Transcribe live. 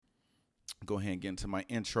go ahead and get into my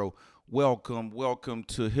intro. Welcome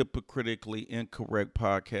to Hypocritically Incorrect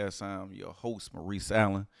Podcast. I'm your host, Maurice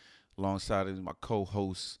Allen. Alongside is my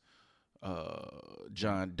co-host,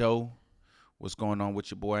 John Doe. What's going on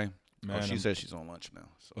with your boy? Man, she said she's on lunch now.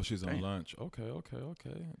 So, oh, she's damn. on lunch. Okay.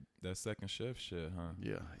 That second shift shit, huh?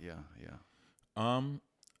 Yeah.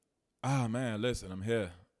 Man, listen, I'm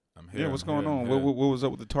here. Yeah, what's going on? What was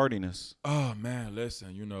up with the tardiness? Oh man,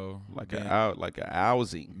 listen, Like an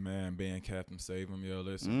owsy. Man, being Captain Save him,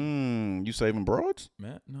 listen. You saving broads?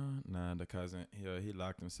 Man, nah, the cousin, he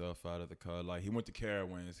locked himself out of the car. Like, he went to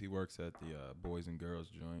Carowinds. He works at the Boys and Girls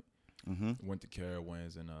joint. Mm-hmm. Went to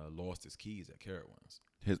Carowinds and lost his keys at Carowinds.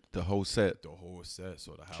 The whole set. The whole set.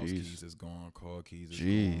 So the house keys is gone, car keys is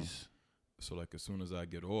Jeez. gone. So, like, as soon as I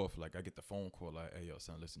get off, like, I get the phone call, like, hey, yo,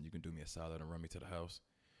 son, listen, you can do me a solid and run me to the house.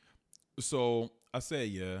 So I said,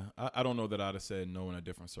 yeah. I don't know that I'd have said no in a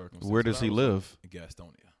different circumstance. Where does he live? In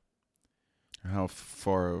Gastonia. How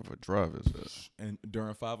far of a drive is this? And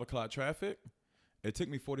during 5 o'clock traffic, it took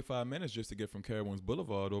me 45 minutes just to get from Carowinds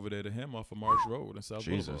Boulevard over there to him off of Marsh Road in South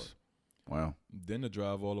Boulevard. Jesus. Wow. Then to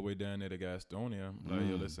drive all the way down there to Gastonia. Like,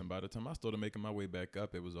 yo, listen, by the time I started making my way back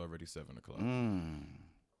up, it was already 7 o'clock.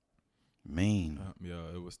 Mean.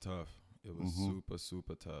 Yeah, it was tough. It was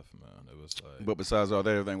super tough, man. It was like. But besides all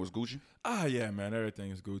that, everything was Gucci? Yeah, man.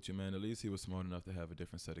 Everything is Gucci, man. At least he was smart enough to have a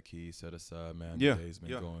different set of keys set aside, man. Yeah. The day's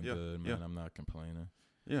been going good, man. I'm not complaining.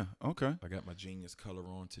 Yeah, okay. I got my genius color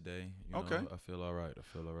on today. Okay. I feel all right.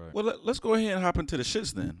 Well, let's go ahead and hop into the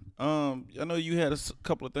shits then. I know you had a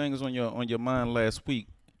couple of things on your mind last week.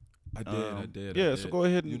 I did. Yeah, so go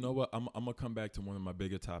ahead and. You know what? I'm going to come back to one of my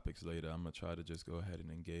bigger topics later. I'm going to try to just go ahead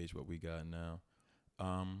and engage what we got now.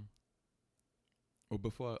 How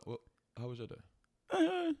was your day?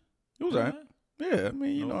 It was all right. Yeah, I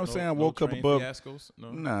mean, you know what I'm saying? I woke up above. Fiascos?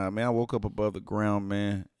 No? Nah, man, I woke up above the ground,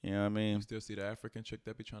 man. You know what I mean? You still see the African chick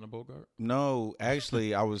that be trying to bogart? No,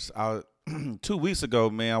 actually, I 2 weeks ago,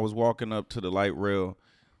 man, I was walking up to the light rail,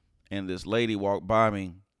 and this lady walked by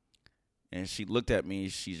me, and she looked at me.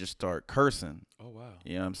 She just started cursing. Oh, wow.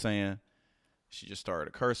 You know what I'm saying? She just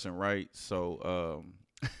started cursing, right? So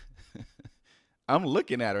I'm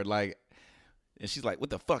looking at her like, and she's like, what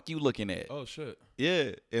the fuck you looking at? Oh, shit.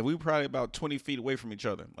 Yeah, and we were probably about 20 feet away from each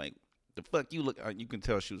other. Like, the fuck you look, you can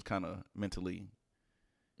tell she was kind of mentally,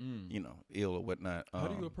 ill or whatnot. How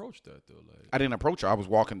do you approach that, though? Like, I didn't approach her. I was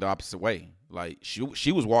walking the opposite way. Like,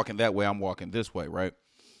 she was walking that way. I'm walking this way, right?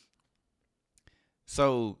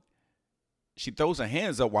 So she throws her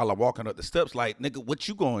hands up while I'm walking up the steps like, nigga, what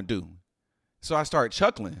you gonna do? So I started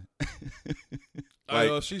chuckling.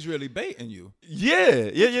 Like, she's really baiting you.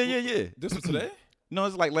 Yeah. This was today? No,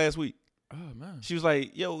 it's like last week. Oh, man. She was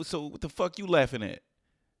like, yo, so what the fuck you laughing at?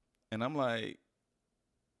 And I'm like,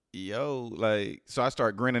 yo, like, so I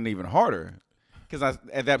start grinning even harder. Because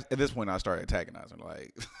at this point, I started antagonizing her.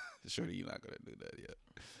 Like, surely you're not going to do that yet.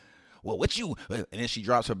 Well, what you? And then she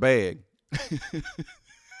drops her bag.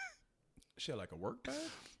 She had like a work bag?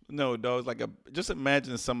 No, it's like just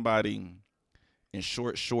imagine somebody in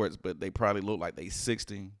short shorts, but they probably look like they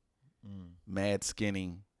 60, mad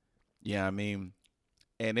skinny. Yeah, I mean,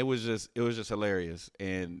 and it was just hilarious.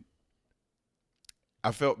 And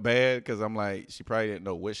I felt bad because I'm like, she probably didn't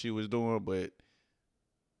know what she was doing, but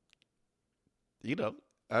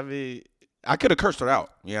I mean, I could have cursed her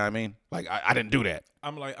out. You know what I mean? Like, I didn't do that.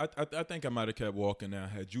 I'm like, I think I might have kept walking now.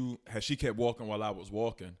 Had she kept walking while I was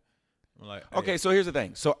walking. I'm like, hey. Okay, so here's the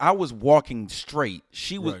thing. So I was walking straight.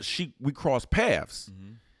 We crossed paths.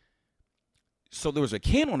 Mm-hmm. So there was a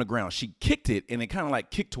can on the ground. She kicked it, and it kind of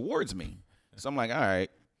like kicked towards me. So I'm like, all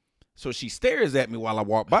right. So she stares at me while I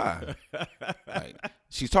walk by. Like,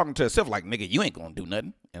 she's talking to herself like, nigga, you ain't gonna do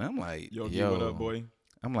nothing. And I'm like, yo, what up, boy?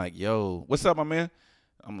 I'm like, yo, what's up, my man?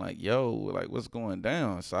 I'm like, yo, like, what's going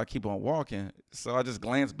down? So I keep on walking. So I just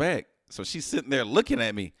glance back. So she's sitting there looking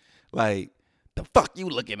at me like, the fuck you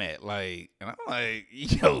looking at? Like, and I'm like,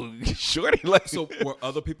 yo, shorty. Like, so were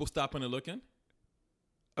other people stopping and looking?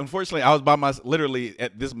 Unfortunately, I was by myself. Literally,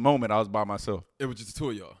 at this moment, I was by myself. It was just the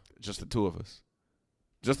two of y'all? Just the two of us.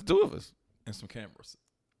 Just the two of us. And some cameras.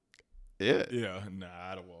 Yeah. Yeah, nah,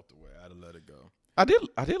 I'd have walked away. I'd have let it go. I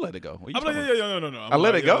did let it go. I'm like, no. I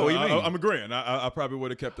let it go. What do you mean? I'm agreeing. I probably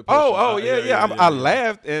would have kept the. Yeah. I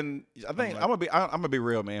laughed, and I think I'm gonna be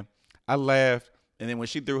real, man. I laughed, and then when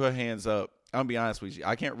she threw her hands up, I'm gonna be honest with you.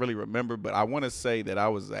 I can't really remember, but I want to say that I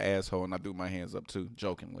was an asshole, and I threw my hands up too,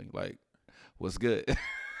 jokingly. Like, what's good?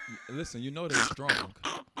 Listen, you know they're strong.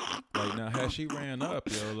 Like, now, had she ran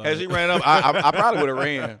up, yo, like, had she ran up, I probably would have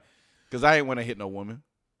ran, because I ain't want to hit no woman.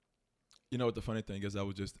 You know what the funny thing is? I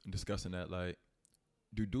was just discussing that. Like,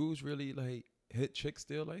 do dudes really like hit chicks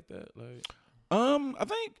still like that? Like, I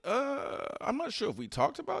think I'm not sure if we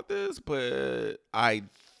talked about this, but I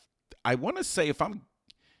want to say if I'm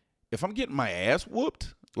getting my ass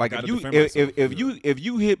whooped, like Gotta if you defend myself, if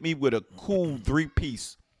you hit me with a cool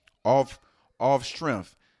 3-piece off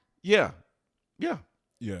strength, yeah, yeah,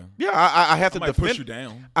 I have I to might defend. push you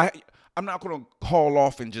down. I'm not gonna call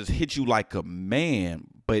off and just hit you like a man,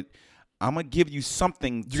 but I'm gonna give you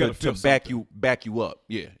something gotta to feel back you up.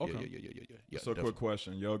 Yeah. Okay. Yeah. So, definitely. quick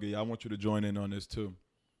question, Yogi. I want you to join in on this too.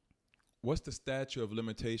 What's the statute of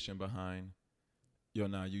limitation behind? Yo,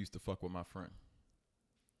 nah, you used to fuck with my friend.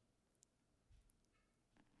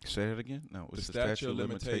 Say that again. No, what's the statute of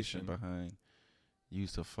limitation behind?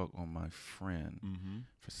 Used to fuck on my friend. Mm-hmm.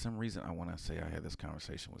 For some reason, I want to say I had this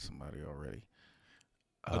conversation with somebody already.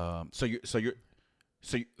 So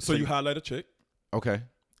you highlight a chick, okay.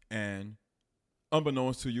 and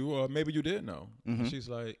unbeknownst to you, or maybe you did know, Mhm. she's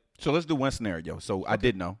like, So let's do one scenario. So I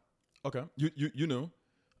did know. okay, you knew,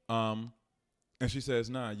 and she says,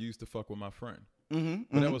 nah, you used to fuck with my friend, Mm-hmm.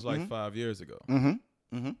 but that was like 5 years ago.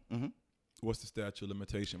 Mm-hmm. Mm-hmm. Mm-hmm. What's the statute of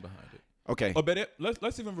limitation behind it? Okay. Or better,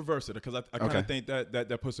 let's even reverse it, because I kind of Okay. think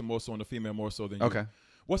that puts it more so on the female more so than you. Okay.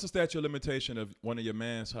 What's the statute of limitation of one of your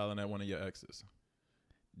mans hollering at one of your exes?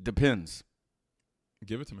 Depends.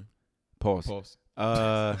 Give it to me. Pause. Pause.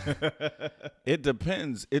 It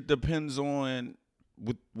depends. It depends on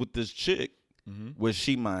with this chick. Mm-hmm. Was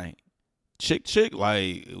she my chick?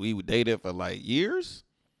 Like we would dated for like years,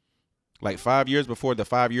 like 5 years before the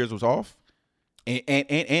 5 years was off,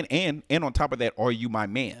 and on top of that, are you my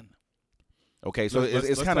man? Okay, so let's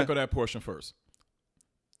it's kind of tackle that portion first.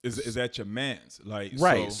 Is that your man's? Like,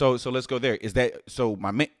 right. So let's go there. Is that so? My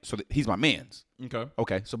man. So he's my man's. Okay.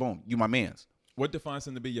 Okay. So boom, you my man's. What defines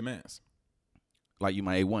him to be your man's? Like you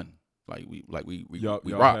my A1. Like we Y'all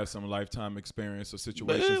rock. had some lifetime experience or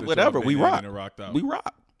situations. that Whatever. y'all We been in rock. and rocked out. We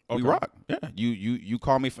rock. We Okay. rock. Yeah. You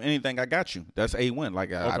call me for anything, I got you. That's A1.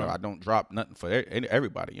 Like Okay. I don't drop nothing for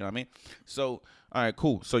everybody. You know what I mean? So all right,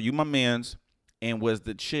 cool. So you my man's, and was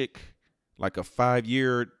the chick like a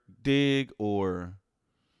 5-year dig or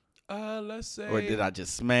Let's say. or did I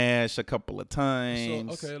just smash a couple of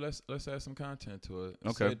times? So, okay, let's add some content to it.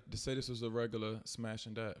 Okay. Say this was a regular smash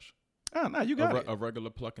and dash. Oh, no, you got it. A regular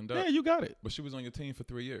pluck and duck. Yeah, you got it. But she was on your team for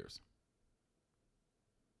 3 years.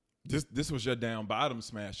 This was your down bottom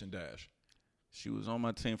smash and dash. She was on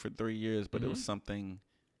my team for 3 years, but it was Mhm. something.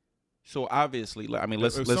 So obviously, I mean,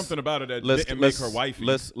 let's something about it that let's didn't make her wifey.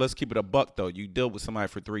 Let's keep it a buck though. You dealt with somebody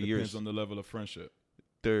for 3 Depends years. on the level of friendship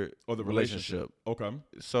Their or the relationship. Okay.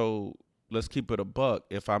 So let's keep it a buck.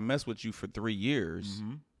 If I mess with you for 3 years,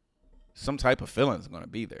 Mm-hmm. some type of feeling's gonna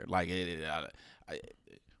be there. Like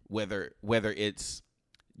whether it's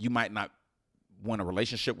you might not want a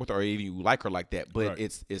relationship with her or even you like her like that, but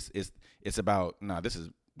Right. it's about this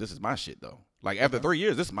is my shit though. Like after 3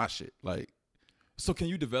 years, this is my shit. Like So can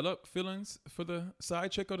you develop feelings for the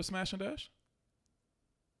side chick or the smash and dash?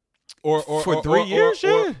 Or For 3 years,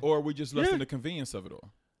 yeah. Or are we just less Yeah. than the convenience of it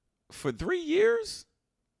all? for 3 years,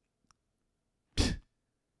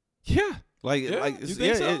 yeah. Like Yeah? like You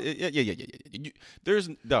think so? yeah. There's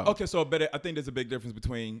no Okay, so I think there's a big difference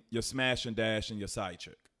between your smash and dash and your side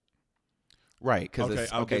chick. right because Okay,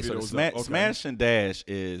 I'll give you so the those up. Okay. smash and dash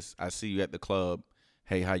is I see you at the club.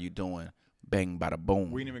 Hey, how you doing? Bang, bada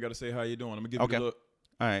boom. We ain't even got to say how you doing. I'm gonna give Okay. you the look.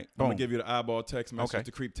 All right, I'm boom. gonna give you the eyeball text message, Okay.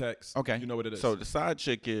 the creep text. Okay, You know what it is. So the side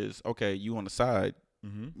chick is okay. You on the side,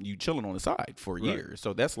 mm-hmm. you chilling on the side for Right. years.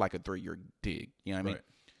 So that's like a 3-year dig. You know what I mean? Right.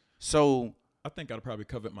 So I think I'd probably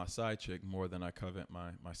covet my side chick more than I covet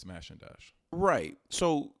my smash and dash. right.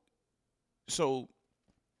 So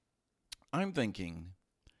I'm thinking.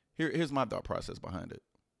 Here's my thought process behind it.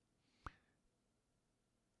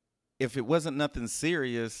 If it wasn't nothing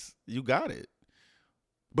serious, you got it.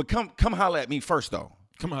 But come holler at me first though.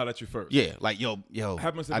 Come on, at you first. Yeah, like yo.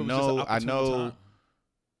 Happens if I it was just an know. opportune time.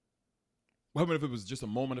 What happened if it was just a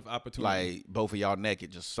moment of opportunity? Like both of y'all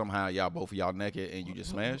naked, just somehow both of y'all naked and you just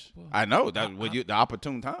smash. well, I know that the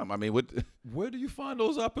opportune time. I mean, what where do you find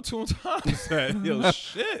those opportune times at? Yo,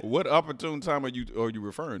 shit. what opportune time are you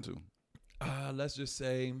referring to? Let's just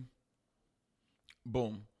say,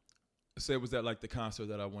 boom. Say it was at like the concert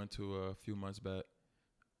that I went to a few months back.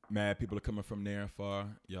 Mad people are coming from near and far.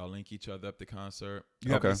 Y'all link each other up the concert.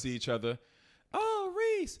 You happen Okay. to see each other. Oh,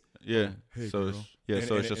 Reese. Yeah. Hey, so girl. it's, yeah, And-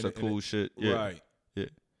 so and- it's just and- a cool shit. Yeah. Right. Yeah.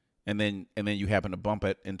 And then you happen to bump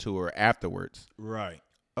it into her afterwards. Right.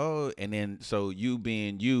 Oh, and then so you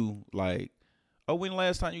being you, like, oh, when the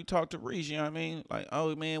last time you talked to Reese, you know what I mean? Like,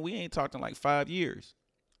 oh man, we ain't talked in like 5 years.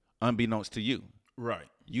 Unbeknownst to you. Right.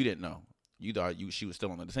 You didn't know. You thought she was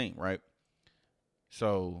still on the team, right?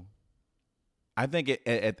 So I think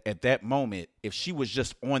at that moment, if she was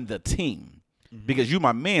just on the team, because you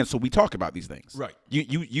my man, so we talk about these things. Right.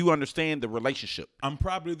 You understand the relationship. I'm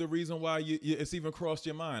probably the reason why it's even crossed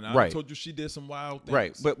your mind. I Right. told you she did some wild things.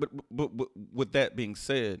 Right. But with that being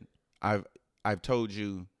said, I've told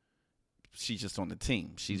you she's just on the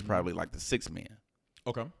team. She's probably like the sixth man.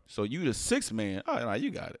 Okay. So you the sixth man. Oh, no, you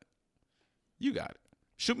got it. You got it.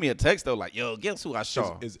 Shoot me a text though, like, yo, guess who I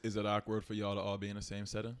saw? Is it awkward for y'all to all be in the same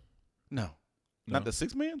setting? No. Not the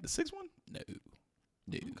sixth man? The sixth one? No.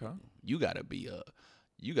 Okay. You gotta be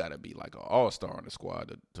like an all-star on the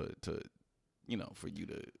squad to for you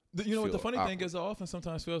to You know what the feel funny thing awkward. is, it often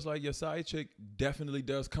sometimes feels like your side chick definitely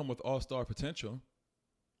does come with all-star potential.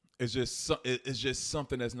 It's just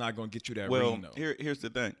something that's not going to get you that Well, ring, though. here's the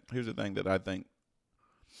thing. Here's the thing that I think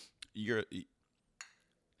you're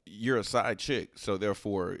a side chick, so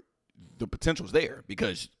therefore the potential's there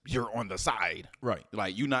because you're on the side. Right.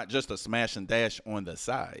 Like you're not just a smash and dash on the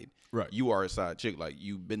side. Right. You are a side chick. Like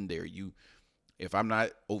you've been there. If I'm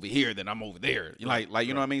not over here, then I'm over there. Like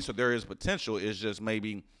you know what I mean? So there is potential. It's just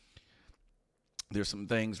maybe there's some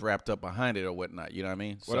things wrapped up behind it or whatnot. You know what I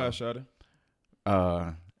mean? What else,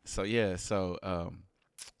 Shawty? So yeah. So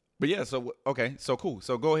but yeah. So okay. So cool.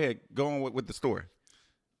 So go ahead. Go on with the story.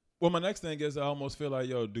 Well, my next thing is I almost feel like,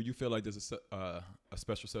 do you feel like there's a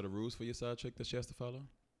special set of rules for your side chick that she has to follow?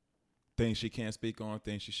 Things she can't speak on,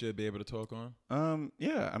 things she should be able to talk on?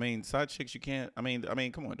 Yeah. I mean, side chicks, you can't. I mean,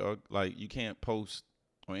 come on, dog. Like, you can't post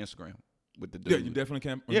on Instagram with the dude. Yeah, you definitely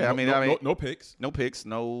can't. Yeah, no pics. No pics,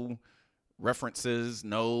 no references,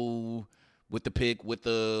 no with the pic, with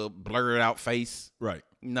the blurred out face. Right.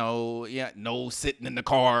 No, no sitting in the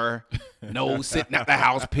car, no sitting at the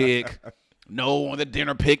house pic. No on the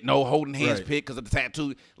dinner pic, no holding hands Right. pic because of the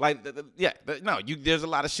tattoo. Like, there's a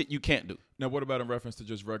lot of shit you can't do. Now, what about in reference to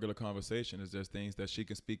just regular conversation? Is there things that she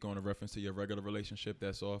can speak on in reference to your regular relationship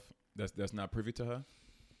that's not privy to her?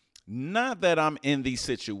 Not that I'm in these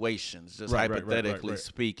situations, just Right, hypothetically right.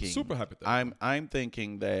 speaking. Super hypothetical. I'm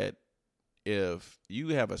thinking that if you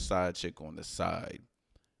have a side chick on the side,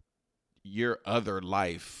 your other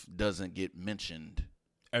life doesn't get mentioned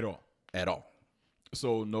At all. at all.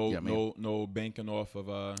 So Yeah, I mean- no banking off of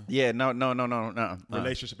Yeah, no.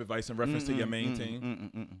 relationship advice in reference to your main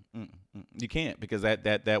team. You can't because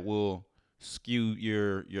that will skew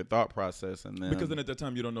your thought process and then Because then at that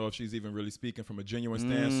time you don't know if she's even really speaking from a genuine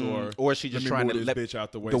stance or she just let me trying to move let this bitch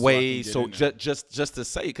out the way. the so I way can get so in there. just to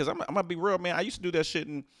say because I'm gonna be real, man. I used to do that shit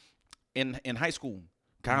in high school,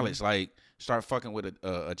 college, like start fucking with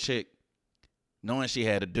a chick, knowing she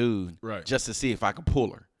had a dude, Right. just to see if I could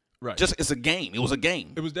pull her. Right. Just it's a game. It was a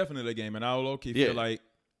game. It was definitely a game, and I low key Yeah. feel like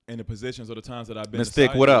in the positions or the times that I've been. Miss the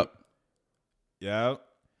Thick, side what dude- up? Yeah,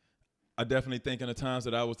 I definitely think in the times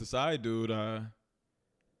that I was the side dude.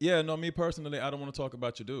 Me personally, I don't want to talk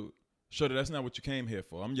about your dude. Sure, that's not what you came here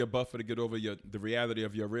for. I'm your buffer to get over the reality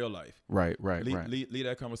of your real life. Right. Leave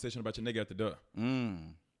that conversation about your nigga at the door.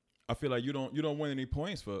 I feel like you don't win any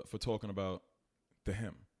points for talking about the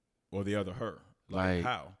him or the other her. Like-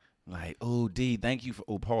 how? Like, oh, D, thank you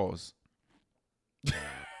for pause.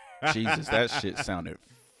 Jesus, that shit sounded.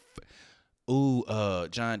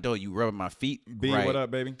 John Doe, you rubbing my feet B, right. what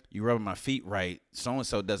up, baby? You rubbing my feet right. So and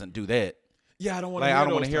so doesn't do that. Yeah, I don't want Like to. I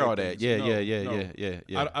don't want to hear all that.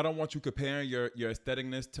 Yeah. I don't want you comparing your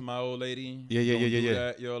aestheticness to my old lady. Yeah. Don't do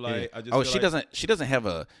that. You're like, Yeah. I just Oh, feel she doesn't have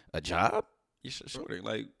a job. You should shorter.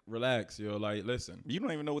 Like relax. You're like, listen. you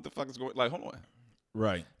don't even know what the fuck is going. Like hold on.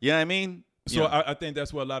 Right. Yeah, I mean. So yeah. I think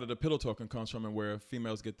that's where a lot of the pillow talking comes from, and where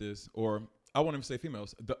females get this, or I won't even say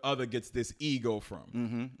females, the other gets this ego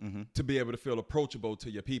from to be able to feel approachable to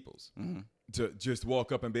your peoples, to just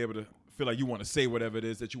walk up and be able to feel like you want to say whatever it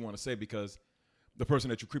is that you want to say because the person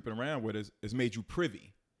that you're creeping around with is made you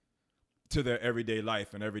privy to their everyday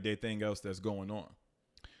life and everyday thing else that's going on.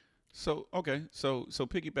 So okay, so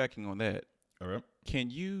piggybacking on that, All right. can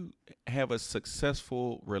you have a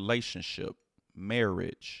successful relationship,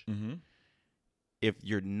 marriage, if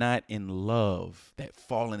you're not in love,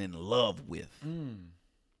 falling in love with?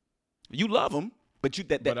 You love them, but you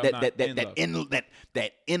But I'm not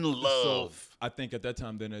in love. So I think at that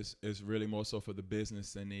time then it's really more so for the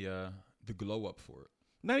business and the glow up for it.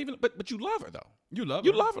 Not even, but you love her though. You love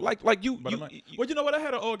You her. love her like you. But well, you know what? I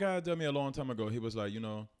had an old guy tell me a long time ago. He was like,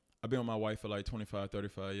 I've been with my wife for like 25,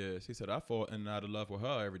 35 years. He said, I fall in and out of love with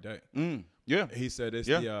her every day. Yeah. He said it's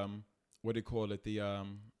the, what do you call it? The,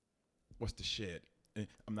 what's the shit?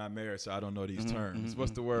 I'm not married, so I don't know these terms.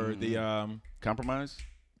 What's the word? The Compromise.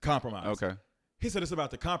 compromise. Okay. He said it's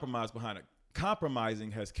about the compromise behind it.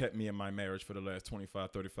 Compromising has kept me in my marriage for the last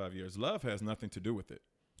 25, 35 years. Love has nothing to do with it.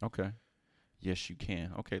 Okay. Yes, you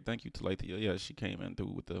can. Okay, thank you, Talithia. Yeah, she came in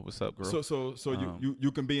through with the "What's up, girl?" So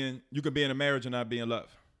you can be in a marriage and not be in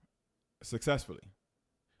love successfully.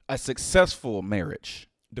 A successful marriage.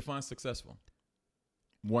 Define successful.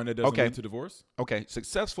 One that doesn't lead to divorce. Okay,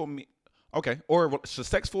 or a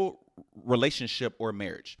successful relationship or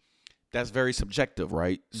marriage. That's very subjective,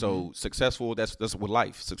 right? Mm-hmm. So successful, that's with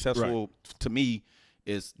life. Successful to me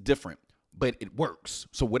is different, but it works.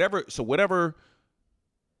 So whatever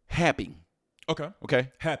happy.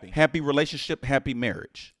 Okay. Happy relationship, happy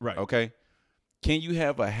marriage. Right. Okay. Can you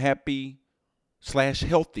have a happy /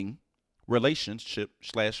 healthy relationship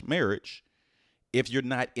 / marriage if you're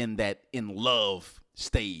not in that in love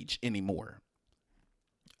stage anymore?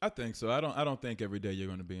 I think so. I don't think every day you're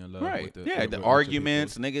going to be in love. Right. With the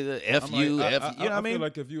arguments, nigga, the F you, you know what I mean? I feel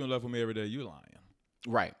like if you in love with me every day, you lying.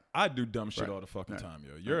 Right. I do dumb shit all the fucking time,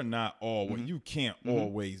 yo. You're not always. You can't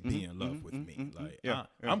always be in love with me. Like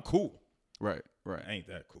I'm cool. Right. I ain't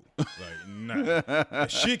that cool. Like nah.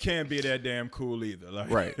 She can't be that damn cool either. Like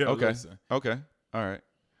right. Yo, okay. Listen. Okay. All right.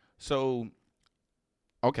 So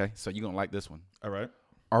you're gonna like this one. All right.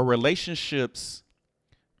 Are relationships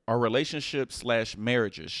 /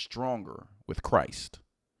 marriages stronger with Christ?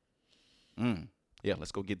 Yeah,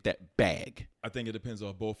 let's go get that bag. I think it depends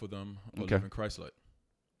on both of them are living Christ-like.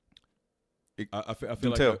 I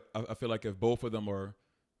feel like if both of them are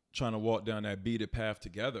trying to walk down that beaded path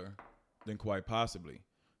together, then quite possibly.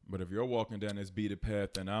 But if you're walking down this beaded path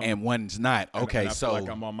and one's not, okay, and I feel like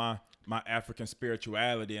I'm on my African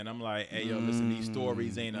spirituality, and I'm like, hey, yo, listen, these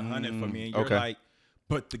stories ain't 100 for me, and you're like,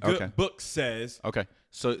 but the good book says. Okay,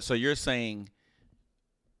 so you're saying,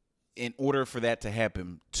 in order for that to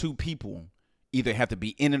happen, two people either have to be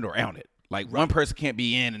in it or out it. Like one person can't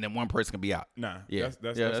be in and then one person can be out. Nah, yeah,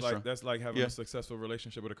 that's like having a successful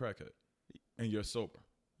relationship with a crackhead, and you're sober.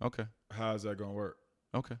 Okay, how's that gonna work?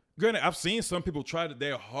 Okay, granted, I've seen some people try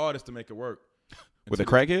their hardest to make it work with a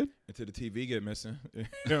crackhead until the TV get missing. You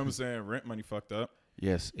know what I'm saying? Rent money fucked up.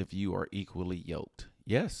 Yes, if you are equally yoked.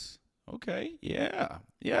 Yes. Okay. Yeah.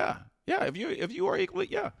 If you are equally,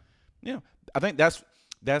 yeah. I think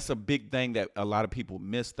that's a big thing that a lot of people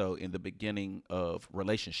miss, though, in the beginning of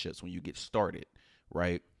relationships when you get started,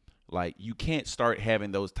 right? Like, you can't start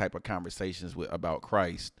having those type of conversations about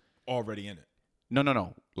Christ already in it.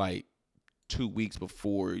 No. Like 2 weeks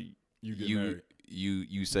before you get married.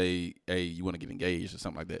 You say, hey, you want to get engaged or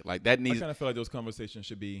something like that. Like that needs. I kind of feel like those conversations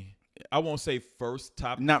should be. I won't say first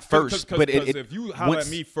topic. Not first, but if you holler at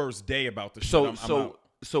me first day about the shit, I'm out.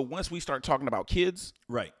 So once we start talking about kids,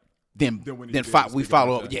 right? Then we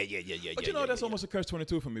follow up. Yeah. But you know that's almost a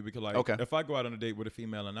catch-22 for me because like if I go out on a date with a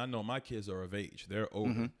female and I know my kids are of age, they're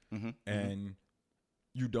older, and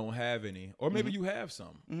you don't have any, or maybe you have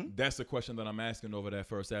some. That's the question that I'm asking over that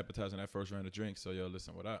first appetizer, that first round of drinks. So yo,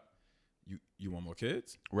 listen, what up? You want more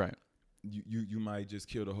kids? Right. You might just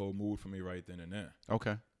kill the whole mood for me right then and there.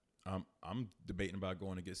 Okay. I'm debating about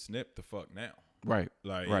going to get snipped the fuck now. Right.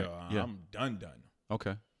 Like right. I'm done.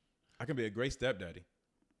 Okay. I can be a great stepdaddy.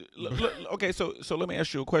 Okay, so let me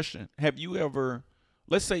ask you a question. Have you ever,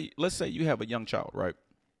 let's say you have a young child, right?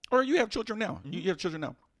 Or you have children now. You have children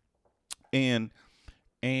now.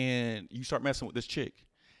 And you start messing with this chick.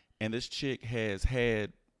 And this chick has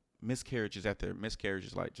had miscarriages after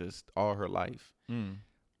miscarriages like just all her life.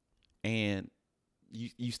 And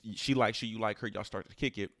she likes you, you like her, y'all start to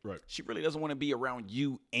kick it. Right. She really doesn't want to be around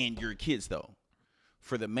you and your kids though.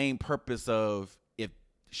 For the main purpose of if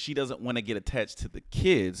she doesn't want to get attached to the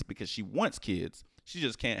kids because she wants kids, she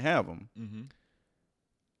just can't have them.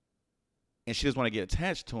 And she doesn't want to get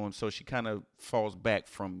attached to them, so she kind of falls back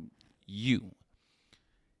from you.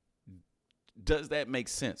 Does that make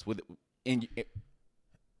sense? It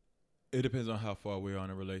depends on how far we are in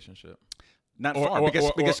a relationship. Not far,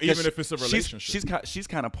 because even if it's a relationship, she's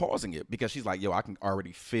kind of pausing it because she's like, yo, I can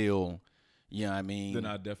already feel. You know what I mean? Then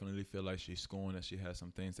I definitely feel like she's scorned that she has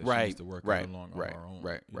some things that she needs to work out along on her own.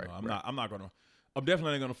 I'm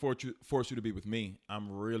definitely not gonna force you to be with me.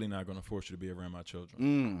 I'm really not gonna force you to be around my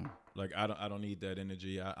children. Like I don't need that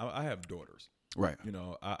energy. I have daughters. Right. You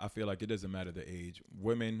know, I feel like it doesn't matter the age.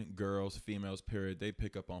 Women, girls, females, period, they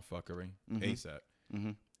pick up on fuckery ASAP.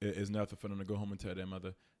 It's nothing for them to go home and tell their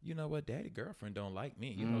mother, you know what, daddy girlfriend don't like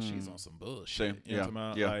me. You know, she's on some bullshit. You know what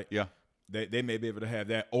I'm saying? Yeah. They may be able to have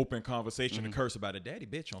that open conversation and curse about a daddy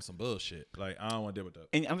bitch on some bullshit. Like, I don't want to deal with that.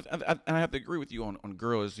 And I have to agree with you on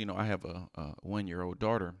girls. You know, I have a 1-year-old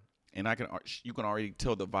daughter, and you can already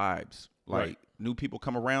tell the vibes. Like, new people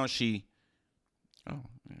come around,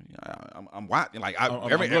 I'm watching. Like,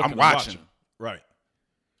 I'm watching. Right.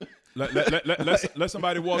 Let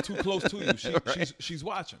somebody walk too close to you. She's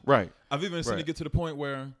watching. Right. I've even seen it get to the point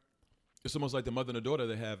where it's almost like the mother and the daughter,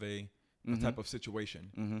 they have a type of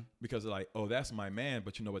situation because they're like, oh, that's my man,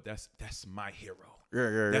 but you know what? That's my hero.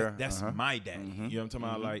 That's my daddy. You know what I'm talking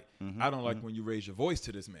about? Like, I don't like when you raise your voice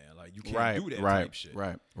to this man. Like, you can't do that type shit.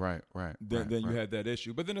 Right. Then you had that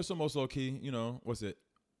issue. But then it's almost low key, you know, what's it?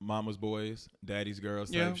 Mama's boys, daddy's girls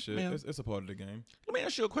type shit. Yeah. It's a part of the game. Let me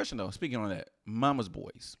ask you a question, though. Speaking on that, Mama's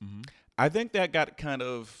boys. I think that got kind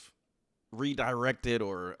of redirected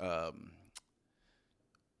or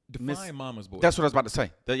define Mama's boy. That's what I was about to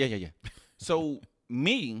say. Yeah. So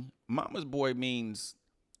Mama's boy means,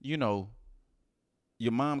 you know,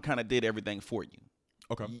 your mom kind of did everything for you.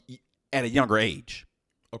 Okay. At a younger age.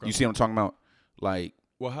 Okay. You see what I'm talking about? Like,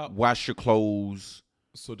 wash your clothes.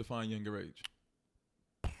 So define younger age.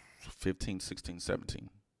 15, 16, 17,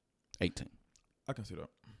 18. I can see that.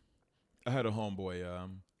 I had a homeboy.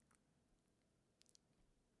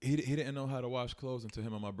 He didn't know how to wash clothes until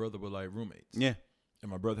him and my brother were like roommates. Yeah. And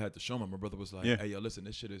my brother had to show him. My brother was like, "Hey, yo, listen,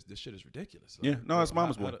 this shit is ridiculous." Like, yeah. No, that's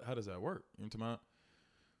Mama's boy. How does that work? You know what I'm talking about?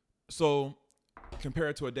 So, compare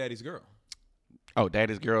it to a daddy's girl. Oh,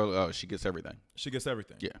 daddy's girl. Oh, she gets everything. She gets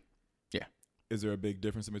everything. Yeah. Is there a big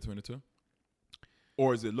difference in between the two?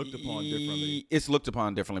 Or is it looked upon differently? It's looked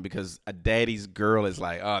upon differently because a daddy's girl is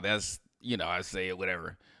like, oh, that's, you know, I say it,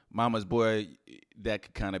 whatever. Mama's boy, that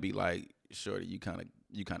could kind of be like, shorty, you kind of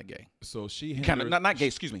gay. So she kind of not gay.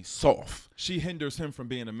 Excuse me, soft. She hinders him from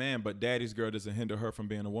being a man, but daddy's girl doesn't hinder her from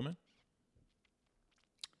being a woman.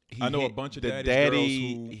 I know a bunch of daddy's girls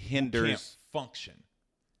who can't function.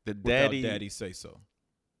 The daddy, without daddy say so.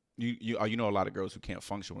 You know a lot of girls who can't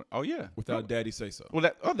function without daddy say so.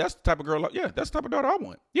 Well, that's the type of girl. Yeah, that's the type of daughter I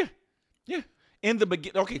want. Yeah. In the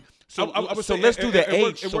beginning, okay. So let's do the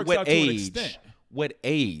age. So what age? What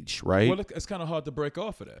age? Right. Well, it's kind of hard to break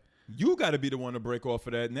off of that. You got to be the one to break off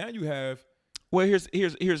of that. Now you have. Well, here's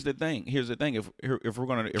the thing. Here's the thing. If we're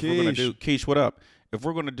gonna do Keish, what up? If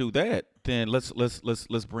we're gonna do that, then let's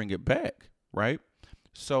bring it back, right?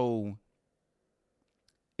 So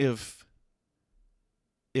if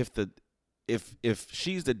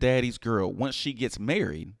she's the daddy's girl, once she gets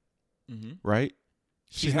married, right?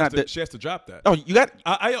 She has to drop that. Oh, you got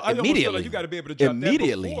I immediately. Feel like you got to be able to drop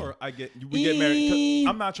immediately that before we get married.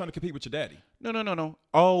 I'm not trying to compete with your daddy. No.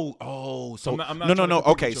 Oh, so I'm not no.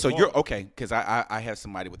 Okay, so you're okay because I have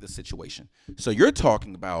somebody with this situation. So you're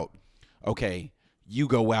talking about okay, you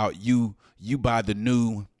go out, you buy the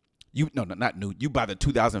new, not new, you buy the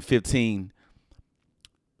 2015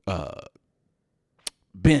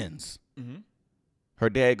 Benz. Her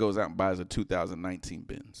dad goes out and buys a 2019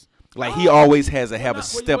 Benz. Like he always has to have a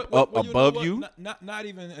step up above you. Not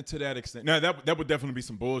even to that extent. No, that would definitely be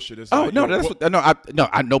some bullshit. It's like,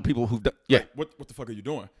 I know people who What the fuck are you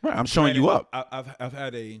doing? Right, I'm showing you up. I've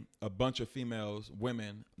had a bunch of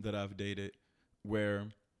women that I've dated where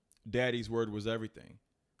daddy's word was everything.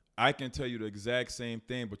 I can tell you the exact same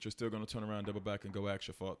thing, but you're still going to turn around, double back, and go ask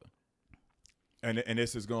your father. And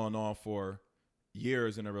this is going on for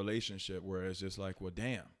years in a relationship where it's just like, well,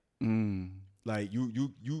 damn. Like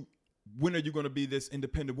you when are you going to be this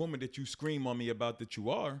independent woman that you scream on me about that you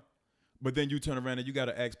are? But then you turn around and you got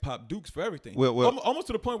to ask Pop Dukes for everything. Well, almost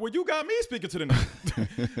to the point where you got me speaking to the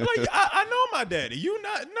nigga. Like, I know my daddy. You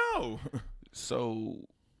not know. So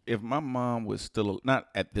if my mom was still, not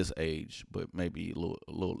at this age, but maybe a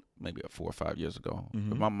little maybe 4 or 5 years ago,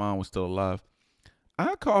 if my mom was still alive,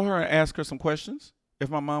 I'd call her and ask her some questions if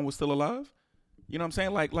my mom was still alive. You know what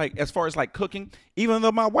I'm saying? Like as far as like cooking, even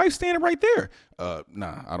though my wife's standing right there.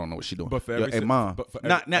 Nah, I don't know what she's doing. But for every mom,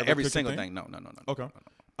 not every single thing. No. Okay.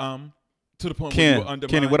 To the point where you will undermine.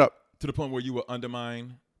 Kenny, what up? To the point where you will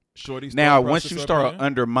undermine Shorty's. Now, once you start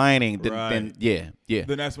undermining, then yeah.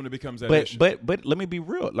 Then that's when it becomes that issue. But let me be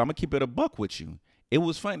real. I'm gonna keep it a buck with you. It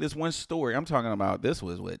was funny. This one story I'm talking about. This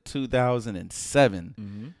was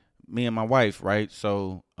 2007. Me and my wife, right?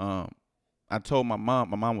 So I told my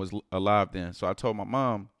mom was alive then. So I told my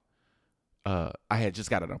mom I had just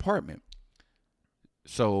got an apartment.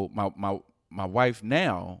 So my wife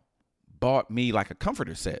now bought me like a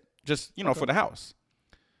comforter set, just, for the house.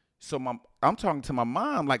 So I'm talking to my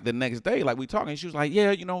mom like the next day, like we talking. She was like,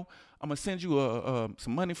 yeah, I'm going to send you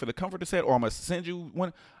some money for the comforter set, or I'm going to send you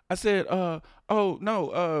one. I said, oh,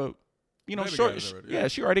 no,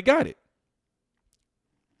 she already got it.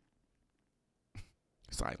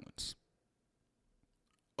 Silence.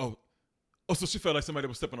 Oh, so she felt like somebody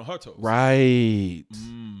was stepping on her toes. Right.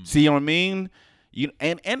 See what I mean?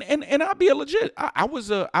 And I'll be a legit. I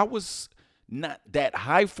was not that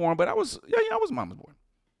high for him, but I was mama's boy.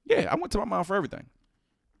 Yeah, I went to my mom for everything.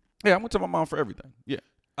 Yeah.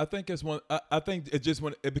 I think it's one. I think it just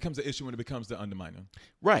when it becomes an issue when it becomes the undermining.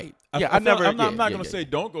 Right. I'm not gonna say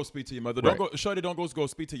don't go speak to your mother. Right. Don't go. Shorty, don't go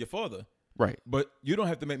speak to your father. Right. But you don't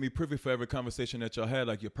have to make me privy for every conversation that y'all had.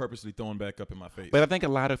 Like you're purposely throwing back up in my face. But I think a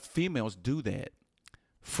lot of females do that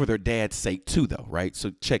for their dad's sake too, though. Right.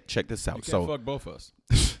 So check this out. You can't fuck both of us.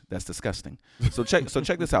 That's disgusting. So check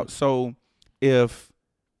this out. So if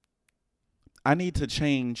I need to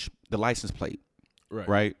change the license plate,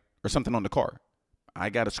 right, or something on the car, I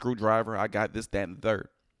got a screwdriver. I got this, that, and the third.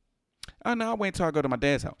 Oh no, I wait until I go to my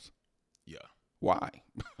dad's house. Yeah. Why?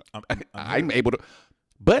 I'm able to.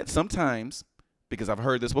 But sometimes, because I've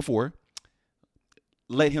heard this before,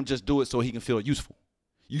 let him just do it so he can feel useful.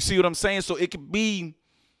 You see what I'm saying? So it could be,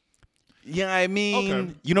 you know what I mean?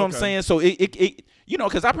 Okay. You know what I'm saying? So it you know,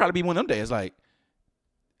 because I probably be one of them days like,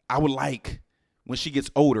 I would like when she gets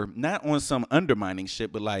older, not on some undermining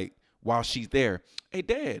shit, but like while she's there, hey,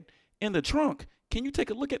 Dad, in the trunk, can you take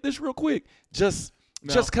a look at this real quick? Just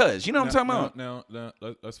cause, you know what I'm talking about? Now,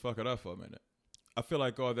 let's fuck it up for a minute. I feel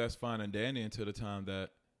like all that's fine and dandy until the time that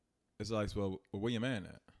it's like, well, where your man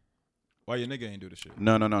at? Why your nigga ain't do the shit?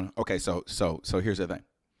 No. Okay, so here's the thing,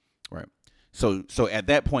 right? So at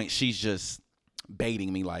that point, she's just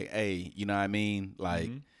baiting me like, hey, you know what I mean? Like,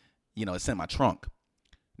 you know, it's in my trunk.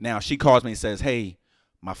 Now she calls me and says, hey,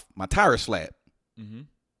 my tire's flat. Mm-hmm.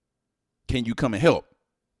 Can you come and help?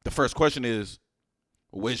 The first question is,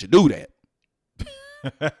 well, where's your dude at?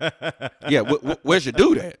 Yeah, where's your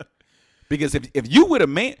dude at? Because if you with a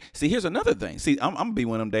man, see, here's another thing. See, I'm gonna be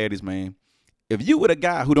one of them daddies, man. If you with a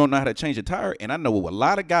guy who don't know how to change a tire, and I know a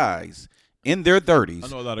lot of guys in their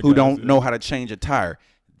 30s who don't know how to change a tire,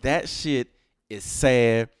 that shit is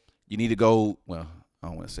sad. You need to go. Well, I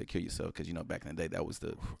don't want to say kill yourself because you know back in the day that was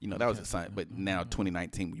the a sign. But now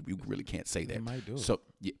 2019, you really can't say that. You might do it. So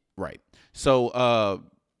yeah, right. So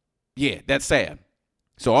yeah, that's sad.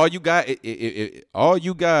 So all you guys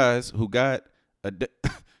who got a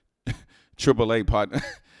AAA partner,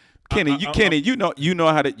 Kenny, you know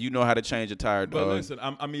how to change a tire, dog. But listen,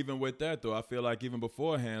 I'm even with that though. I feel like even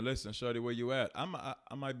beforehand, listen, shorty, where you at?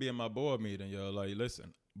 I might be in my board meeting, yo. Like,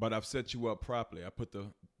 listen, but I've set you up properly. I put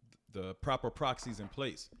the proper proxies in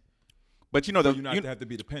place. But you know you not have to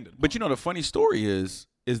be dependent. But you know the funny story is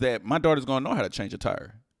that my daughter's gonna know how to change a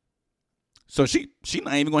tire. So she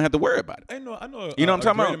not even gonna have to worry about it. I know. You know what I'm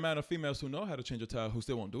talking about? A great amount of females who know how to change a tire who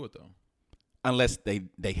still won't do it though, unless they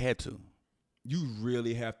had to. You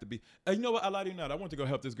really have to be. And you know what? I lie to you not. I went to go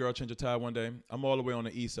help this girl change a tire one day. I'm all the way on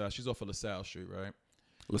the east side. She's off of LaSalle Street, right?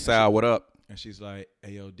 LaSalle, what up? And she's like,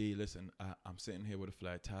 AOD, listen, I'm sitting here with a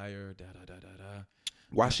flat tire.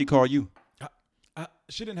 Why she call you?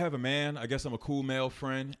 She didn't have a man. I guess I'm a cool male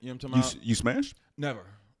friend. You know what I'm talking about? You smashed?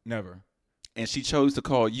 Never. And she chose to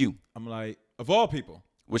call you. I'm like, of all people.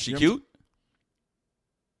 Was she cute?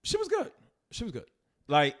 She was good.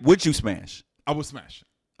 Like, would you smash? I would smash.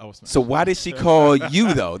 So why did she call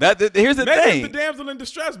you though? Here's the Maybe thing. It's the damsel in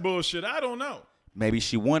distress bullshit. I don't know. Maybe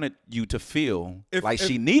she wanted you to feel like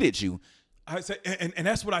she needed you. I say, and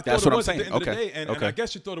that's what I that's thought what it was I'm saying. at the end of the day. And I guess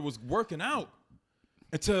she thought it was working out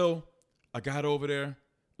until I got over there.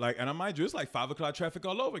 Like, and I mind you, it's like 5 o'clock traffic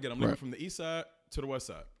all over again. I'm leaving from the east side to the west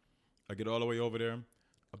side. I get all the way over there.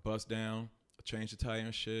 I bust down. I change the tire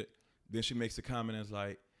and shit. Then she makes a comment and is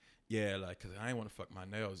like, yeah, like, cause I ain't want to fuck my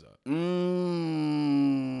nails up. I'm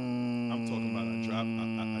talking about I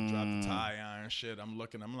dropped the tire iron shit. I'm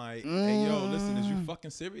looking. I'm like, hey, yo, listen, is you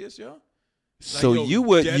fucking serious, yo? Like, so yo, you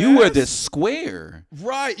were the square,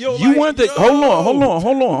 right? Yo, you like, weren't the. Yo.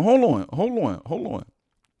 Hold on.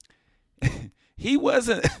 He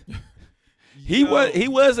wasn't. He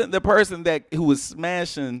wasn't the person who was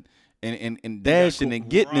smashing and dashing and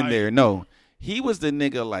getting in there. No, he was the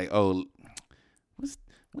nigga like, oh,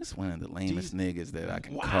 what's one of the lamest niggas that I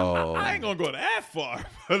can call? I ain't gonna go that far,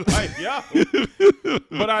 but like, yo.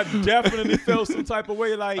 But I definitely felt some type of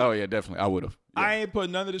way. Like, oh yeah, definitely, I would have. Yeah. I ain't put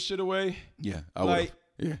none of this shit away. Yeah, I would have.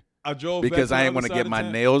 Yeah, I drove because back I ain't want to get my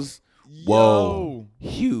nails. Whoa,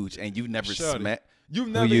 huge, and you never smacked. You've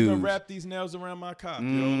never even wrapped these nails around my cock, yo.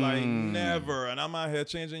 Like, never. And I'm out here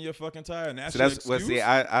changing your fucking tire. And that's your excuse? Well, see,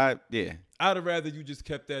 yeah. I'd have rather you just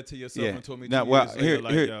kept that to yourself and told me now, I knew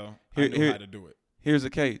how to do it. Here's a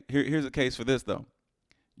case. Here's a case for this, though.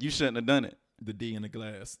 You shouldn't have done it. The D in the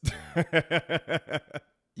glass.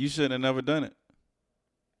 You shouldn't have never done it.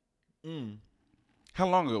 How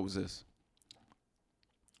long ago was this?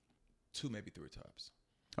 2, maybe 3 times.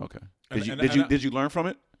 Okay. Did you learn from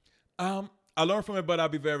it? I learned from it, but I'll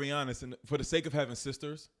be very honest. And for the sake of having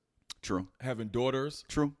sisters, true, having daughters,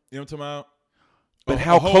 true. You know what I'm talking about? But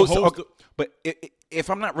how close? But if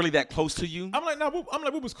I'm not really that close to you. I'm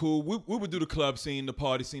like, we was cool. We would do the club scene, the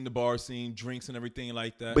party scene, the bar scene, drinks and everything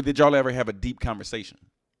like that. But did y'all ever have a deep conversation?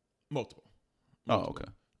 Multiple. Oh, okay.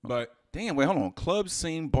 But damn, wait, hold on. Club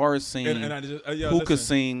scene, bar scene, and I just, hookah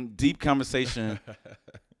scene, deep conversation.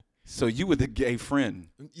 So you were the gay friend.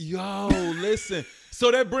 Yo, listen. So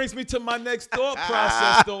that brings me to my next thought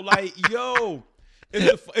process, though. Like, yo,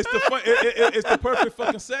 it's the perfect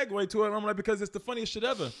fucking segue to it. I'm like, because it's the funniest shit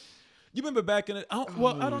ever. You remember back in it? I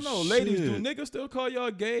don't know, ladies. Do niggas still call y'all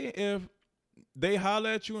gay if they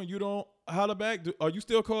holler at you and you don't holler back? Are you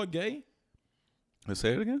still called gay? Let's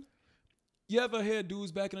say it again. You ever hear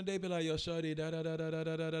dudes back in the day be like, yo, shorty, da da da da da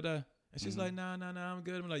da da da, and she's like, nah, I'm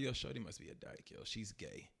good. I'm like, yo, shorty must be a dyke, yo. She's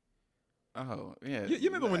gay. Oh yeah. You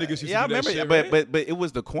remember when niggas used to do I that remember, shit, but, right? but it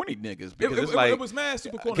was the corny niggas because it's like it was mad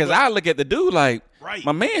super corny. Because I look at the dude like, right,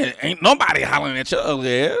 my man, ain't nobody hollering at you.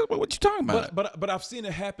 Yeah, what you talking about? But I've seen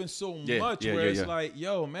it happen so much where it's like,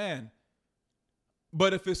 yo, man.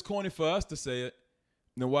 But if it's corny for us to say it,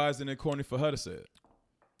 then why isn't it corny for her to say it?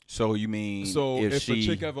 So you mean if a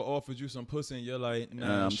chick ever offered you some pussy and you're like,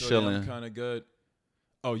 nah, I'm chilling, I'm kind of good.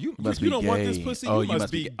 Oh, you don't want this pussy? Oh, you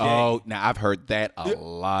must be gay. Oh, now I've heard that a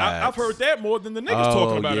lot. I've heard that more than the niggas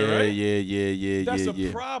talking about it, right? Yeah. That's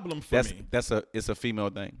a problem for me. It's a female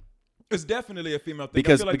thing. It's definitely a female thing.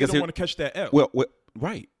 Because I feel like they don't want to catch that L. Well,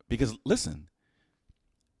 right. Because listen,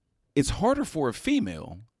 it's harder for a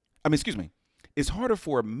female. I mean, excuse me. It's harder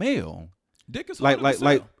for a male. Dick is harder to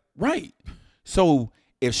sell. Right. So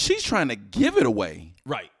if she's trying to give it away,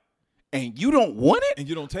 right, and you don't want it, and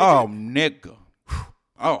you don't take it, oh nigga.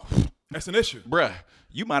 Oh, that's an issue, bruh.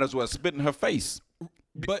 You might as well spit in her face.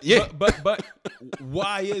 But yeah, but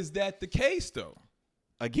why is that the case though?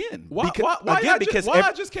 Again, why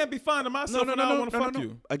I just can't be finding myself and I don't want to fuck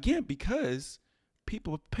you? Again, because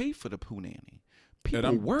people pay for the poo nanny.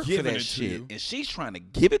 People work for that shit, and she's trying to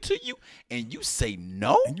give it to you, and you say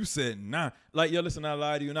no, and you said nah. Like, yo, listen, I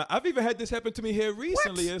lied to you. Now, I've even had this happen to me here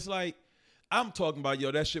recently. What? It's like, I'm talking about,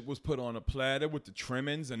 yo, that shit was put on a platter with the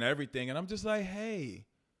trimmings and everything, and I'm just like, hey,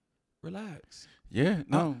 relax. Yeah,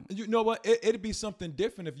 no. You know what? It'd be something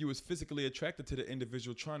different if you was physically attracted to the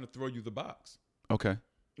individual trying to throw you the box. Okay.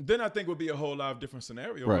 Then I think it would be a whole lot of different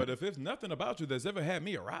scenario. Right. But if it's nothing about you that's ever had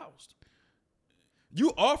me aroused,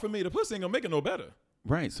 you offer me the pussy ain't gonna make it no better.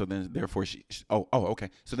 Right. So then, therefore, okay.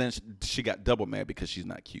 So then she got double mad because she's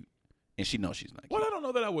not cute, and she knows she's not cute. Well, I don't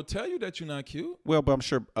know that I would tell you that you're not cute. Well, but I'm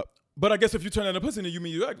sure. But I guess if you turn down the pussy, then you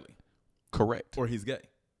mean you're ugly. Correct. Or he's gay.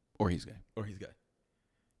 Or he's gay.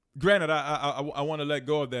 Granted, I want to let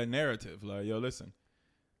go of that narrative. Like, yo, listen.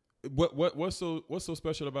 What's so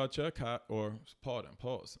special about your cock? Or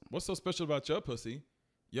pause. What's so special about your pussy,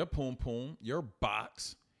 your poom poom, your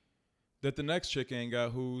box, that the next chick ain't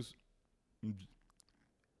got who's,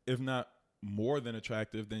 if not more than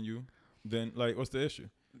attractive than you? Then like, what's the issue?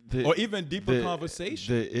 Or even deeper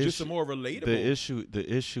conversation, just a more relatable.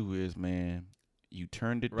 The issue is, man, you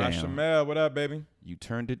turned it down. Rashamel, what up, baby? You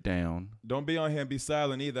turned it down. Don't be on here and be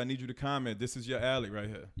silent either. I need you to comment. This is your alley right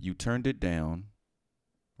here. You turned it down,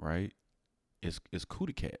 right? It's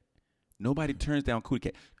Cootie Cat. Nobody turns down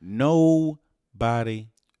Cootie Cat. Nobody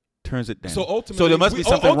turns it down. So ultimately, there must be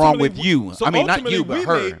something wrong with you. So I mean, not you, but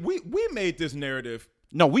her. We made this narrative.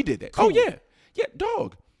 No, we did that. Cool. Oh yeah,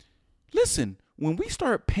 dog. Listen, when we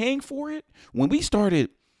started paying for it, when we started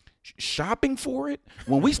shopping for it,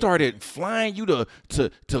 when we started flying you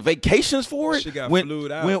to vacations for it, she got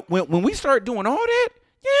flued out. When we started doing all that,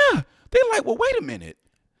 yeah, they're like, well, wait a minute,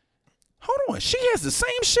 hold on, she has the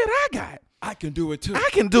same shit I got. I can do it too. I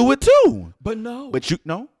can do it too. But no. But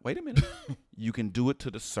wait a minute. You can do it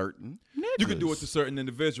to the certain niggas. You can do it to certain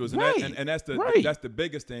individuals, and right. That's the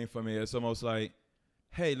biggest thing for me. It's almost like,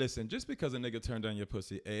 hey, listen, just because a nigga turned down your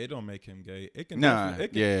pussy, it don't make him gay. It can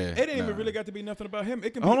it ain't even really got to be nothing about him.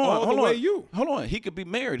 It can be all the way you. Hold on. He could be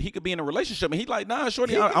married. He could be in a relationship, and he like, nah,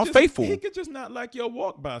 shorty, I'm faithful. He could just not like your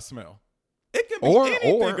walk by smell. It can be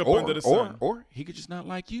anything up under the sun. Or he could just not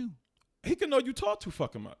like you. He can know you talk too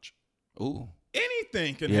fucking much. Ooh.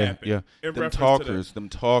 Anything can happen. Yeah. Them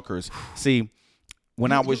talkers. See,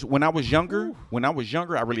 when I was younger,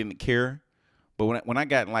 I really didn't care. But when I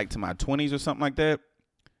got like to my 20s or something like that,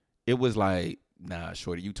 it was like, nah,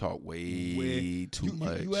 shorty, you talk way too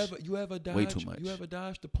much. You ever dodge? Way too much. You ever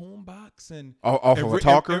dodge the poem box and off of a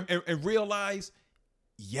talker and realize,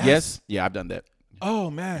 yes, yeah, I've done that.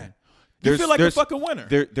 Oh man, you feel like a fucking winner.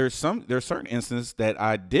 There's certain instances that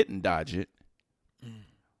I didn't dodge it,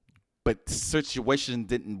 but the situation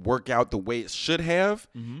didn't work out the way it should have,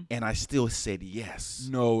 and I still said yes.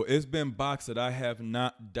 No, it's been box that I have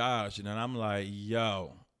not dodged, and I'm like,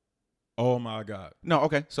 yo. Oh my God. No,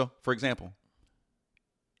 okay. So, for example,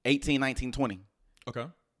 18, 19, 20. Okay.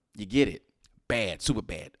 You get it. Bad, super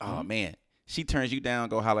bad. Oh, man. She turns you down,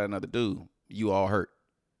 go holler at another dude. You all hurt.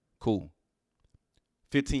 Cool.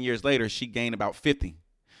 15 years later, she gained about 50.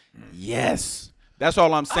 Yes. That's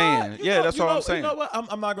all I'm saying. That's all I'm saying. You know what?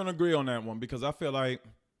 I'm not going to agree on that one because I feel like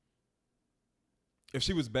if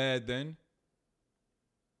she was bad then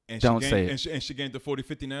and she gained the 40,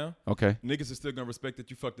 50 now, okay, niggas are still going to respect that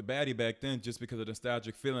you fucked the baddie back then just because of the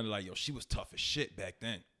nostalgic feeling like, yo, she was tough as shit back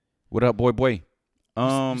then. What up, boy?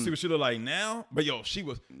 You see what she look like now? But yo, she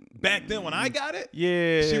was back then when I got it.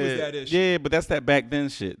 Yeah, she was that issue. Yeah, but that's that back then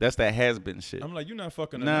shit. That's that has been shit. I'm like, you're not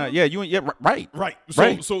fucking. Nah, yeah, right.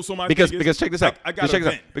 So my because check this out. Because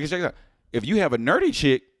check this out. If you have a nerdy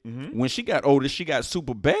chick, when she got older, she got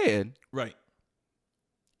super bad. Right.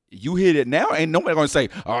 You hit it now, ain't nobody gonna say,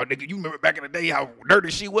 "Oh, nigga, you remember back in the day how nerdy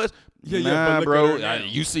she was?" Nah, bro.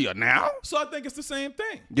 You see her now? So I think it's the same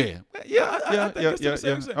thing. Yeah. I think it's the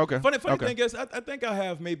same thing. Okay. Funny thing is, I think I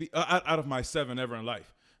have maybe out of my 7 ever in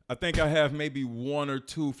life, I think I have maybe 1 or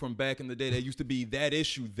 2 from back in the day that used to be that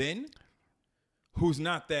issue then, who's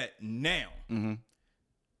not that now. Mm-hmm.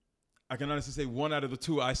 I can honestly say 1 out of the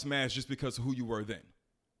 2 I smashed just because of who you were then.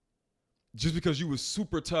 Just because you was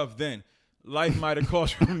super tough then. Life might have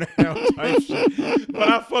cost you now type shit. But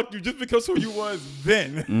I fucked you just because who you was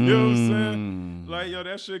then. You know what I'm saying? Like, yo,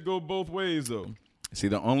 that shit go both ways, though. See,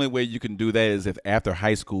 the only way you can do that is if after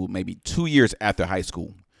high school, maybe 2 years after high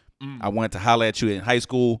school, I wanted to holler at you in high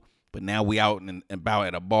school, but now we out and about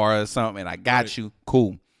at a bar or something, and I got you.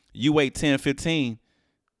 Cool. You wait 10, 15.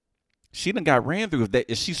 She done got ran through.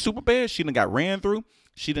 Is she super bad? She done got ran through.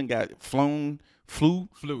 She done got flew.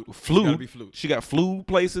 She got flew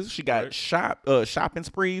places. She got shopping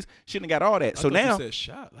sprees. She done got all that. So now, you said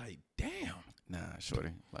shot. Like, damn. Nah, shorty.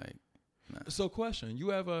 Like, nah. So, question: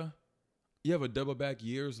 you ever double back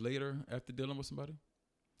years later after dealing with somebody?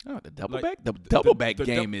 Oh, the double back. The double back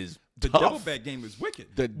game is tough. The double back game is wicked.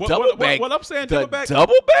 What I'm saying, double back.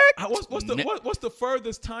 Double back. What's the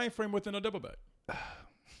furthest time frame within a double back?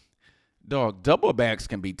 Dog, double backs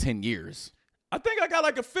can be 10 years. I think I got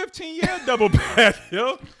like a 15-year double back,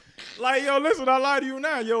 yo. Like, yo, listen, I lie to you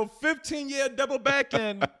now, yo. 15-year double back,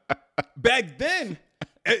 and back then,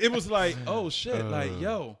 it was like, oh shit, like,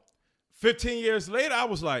 yo. 15 years later, I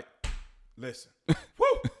was like, listen,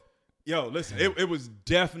 woo, yo, listen. It was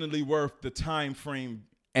definitely worth the time frame.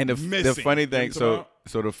 And the funny thing, so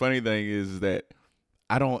the funny thing is that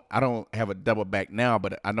I don't have a double back now,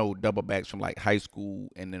 but I know double backs from like high school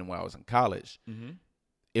and then when I was in college. Mm-hmm.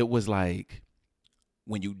 It was like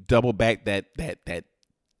when you double back that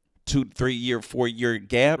 2, 3 year, 4 year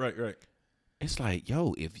gap. Right. It's like,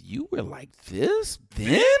 yo, if you were like this,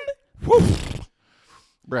 then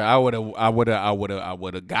bro, I would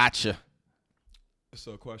have got you.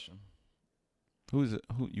 So, question. Who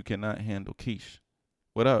you cannot handle? Keish.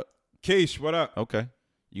 What up? Keish, what up? Okay.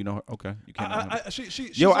 You know her? Okay. You can't.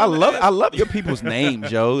 I love your people's names,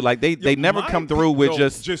 yo. Like they never come through with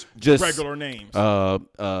just regular names.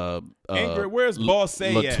 Ingrid, where's Boss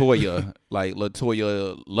Say Latoya, like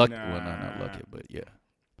Latoya Lucky. Well, no, not Lucky, but yeah.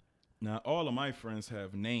 Now all of my friends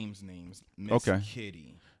have names. Miss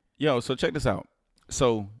Kitty. Yo, so check this out.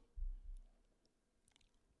 So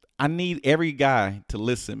I need every guy to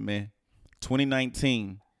listen, man.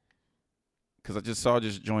 2019. Because I just saw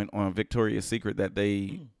this joint on Victoria's Secret that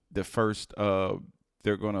the first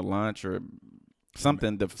they're going to launch or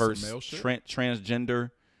something, the first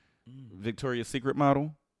transgender Victoria's Secret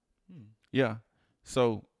model. Yeah.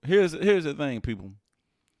 So here's the thing, people.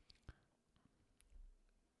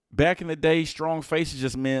 Back in the day, strong faces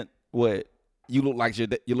just meant what? You look like your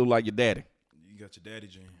daddy. You got your daddy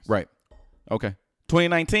jeans. Right. Okay.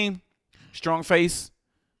 2019, strong face,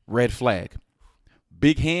 red flag.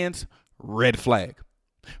 Big hands, red flag.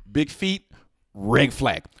 Big feet, red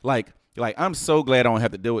flag. Like I'm so glad I don't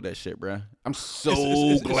have to deal with that shit, bro. I'm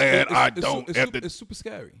so glad I don't have to. It's super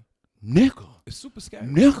scary. Nigga. It's super scary.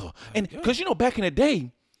 Nigga. And because, back in the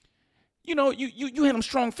day, you had them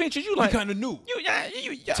strong features. You like. You kind of knew.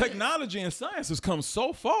 You Technology and science has come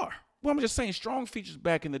so far. Well, I'm just saying strong features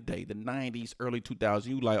back in the day, the 90s, early 2000s.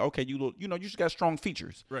 You like, okay, you just got strong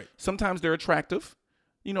features. Right. Sometimes they're attractive.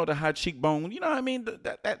 The high cheekbone, you know what I mean?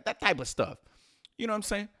 That type of stuff. You know what I'm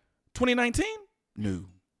saying? 2019?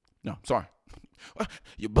 No, sorry.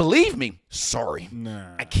 You believe me? Sorry.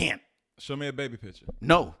 Nah. I can't. Show me a baby picture.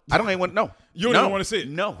 No. I don't even want to know. You don't even want to see it?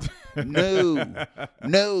 No.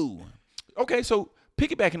 No. Okay, so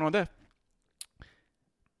piggybacking on that.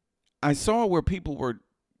 I saw where people were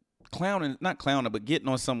not clowning, but getting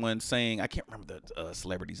on someone saying, I can't remember the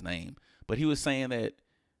celebrity's name, but he was saying that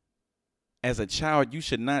as a child, you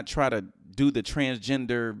should not try to do the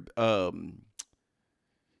transgender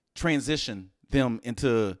transition them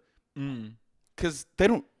into because they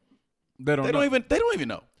don't even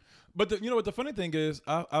know. But you know what the funny thing is,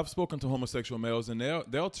 I've spoken to homosexual males, and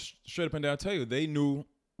they'll straight up and down tell you they knew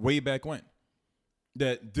way back when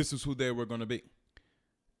that this is who they were going to be.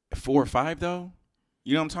 4 or 5 though,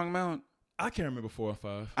 you know what I'm talking about? I can't remember 4 or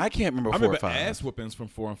 5. I can't remember 4 or 5. or 5. Ass whoopings from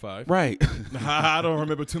 4 and 5. Right. I don't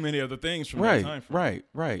remember too many other things from that time frame.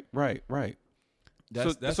 Right.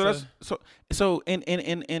 That's so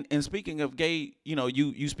and speaking of gay, you know,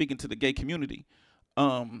 you speaking to the gay community,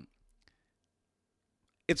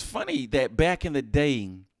 it's funny that back in the day,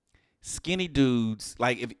 skinny dudes,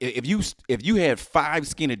 like if you had 5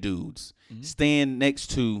 skinny dudes stand next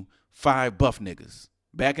to 5 buff niggas,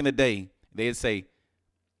 back in the day, they'd say,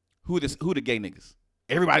 who the gay niggas?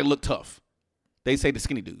 Everybody look tough. They say the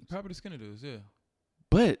skinny dudes. Probably the skinny dudes, yeah.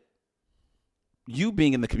 But you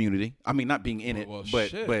being in the community, I mean not being in it,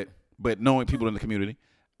 but knowing people in the community,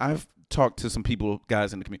 I've talked to some people,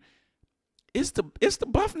 guys in the community. It's the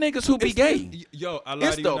buff niggas who be gay. I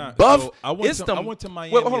lied to you not. Buff. So I went to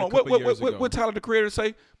Miami hold on. a couple years ago. What Tyler the Creator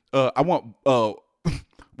say? I want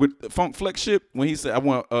with Funk Flex shit when he said I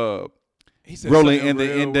want he said rolling in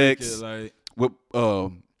the index wicked, with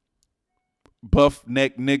buff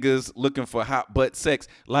neck niggas looking for hot butt sex.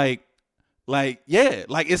 Like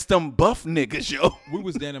it's them buff niggas, yo. We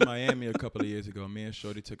was down in Miami a couple of years ago. Me and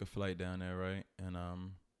Shorty took a flight down there, right? And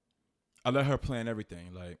I let her plan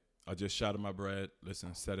everything. Like I just shot her my bread.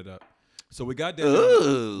 Listen, set it up. So we got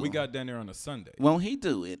down there on a Sunday. Won't he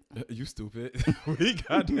do it? You stupid. We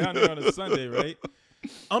got down there on a Sunday, right?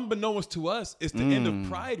 Unbeknownst to us, it's the end of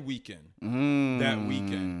Pride weekend that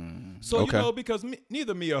weekend. So you know, because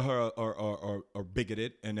neither me or her are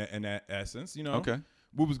bigoted in that essence, you know. Okay.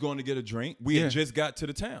 We was going to get a drink. We had just got to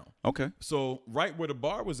the town. Okay. So right where the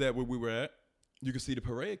bar was at, where we were at, you could see the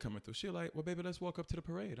parade coming through. She like, well, baby, let's walk up to the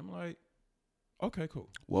parade. I'm like, okay, cool.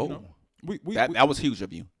 Whoa. You know, that was huge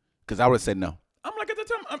of you, because I would have said no. I'm like, at the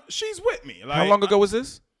time, she's with me. Like, how long ago was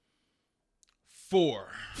this? 4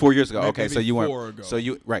 years ago. Okay, maybe so you 4 weren't. ago. So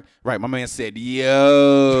you right. My man said,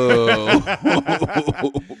 "Yo."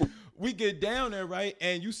 We get down there, right,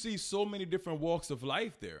 and you see so many different walks of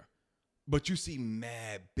life there, but you see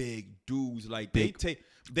mad big dudes. Like they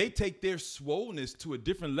take their swollenness to a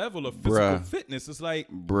different level of physical fitness. It's like,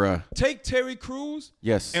 take Terry Crews,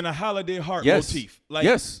 yes, and a Holiday Heart motif, like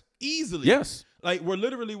easily, yes. Like we're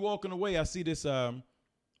literally walking away. I see this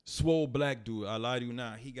swole black dude. I lie to you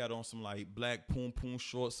not. He got on some like black poom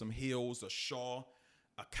shorts, some heels, a shawl,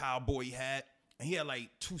 a cowboy hat, and he had like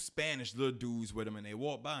 2 Spanish little dudes with him. And they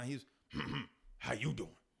walked by, and he's, "How you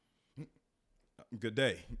doing? Good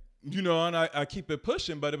day." You know, and I keep it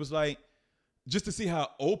pushing, but it was like just to see how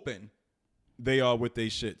open they are with their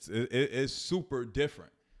shits. It's super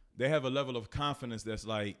different. They have a level of confidence that's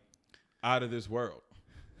like out of this world.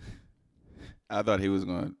 I thought he was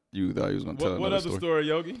going. You thought he was going to tell what another other story,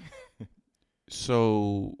 Yogi?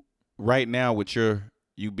 So right now, with you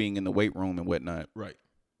being in the weight room and whatnot, right?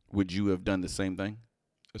 Would you have done the same thing?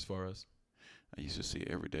 As far as I used to see it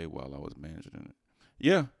every day while I was managing it.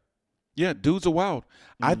 Yeah, dudes are wild.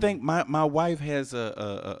 I think my wife has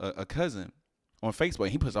a cousin on Facebook.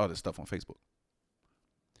 He puts all this stuff on Facebook.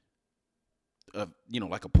 You know,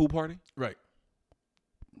 like a pool party, right?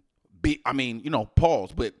 I mean, you know,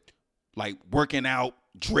 pause, but like working out,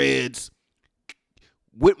 dreads,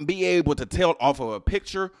 wouldn't be able to tell off of a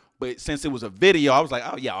picture, but since it was a video, I was like,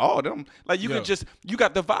 oh yeah, all of them. Like you got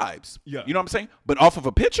the vibes. Yeah. You know what I'm saying? But off of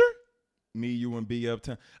a picture? Me, you, and B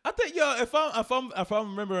uptown. I think, if I'm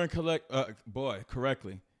remembering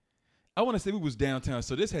correctly, I want to say we was downtown,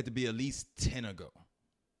 so this had to be at least 10 ago.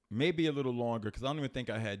 Maybe a little longer, because I don't even think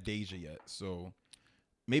I had Deja yet. So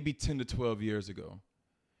maybe 10 to 12 years ago.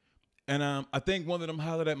 And I think one of them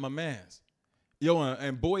hollered at my mans.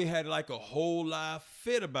 And boy had like a whole live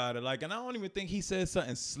fit about it. Like, and I don't even think he said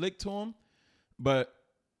something slick to him, but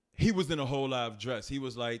he was in a whole live dress. He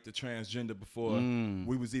was like the transgender before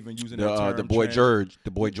we was even using the term. The boy George.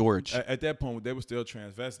 At that point, they were still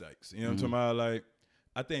transvestites. You know what I'm talking about? Like,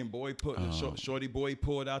 I think boy shorty boy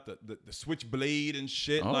pulled out the switchblade and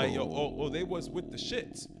shit. Like, they was with the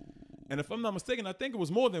shits. And if I'm not mistaken, I think it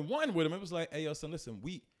was more than one with him. It was like, hey, yo, son, listen,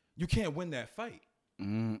 you can't win that fight.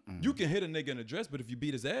 You can hit a nigga in the dress, but if you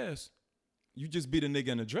beat his ass, you just beat a nigga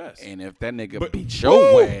in the dress. And if that nigga beat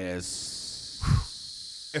your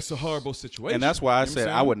ass, it's a horrible situation. And that's why I said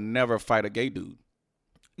I would never fight a gay dude.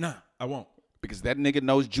 Nah, I won't. Because that nigga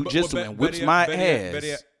knows jujitsu and whips my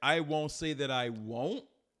ass. I won't say that I won't,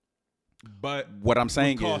 but what I'm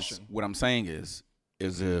saying is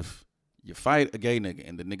if You fight a gay nigga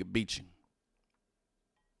and the nigga beat you.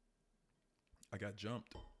 I got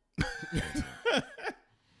jumped.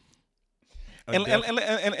 And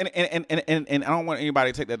I don't want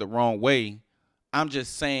anybody to take that the wrong way. I'm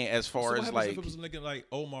just saying, as far as like, if it was a nigga like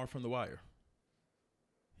Omar from The Wire.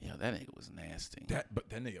 Yeah, that nigga was nasty. But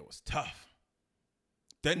that nigga was tough.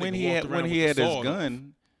 That nigga when he had his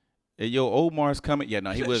gun, yo, Omar's coming. Yeah,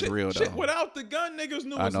 no, he was real though. Without the gun, niggas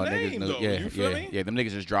knew his name though. Yeah, you feel me? Yeah, them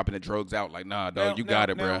niggas just dropping the drugs out like, nah, dog, you got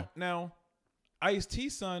it, bro. Now, Ice-T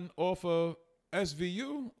son off of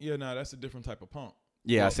SVU, yeah, nah, that's a different type of punk.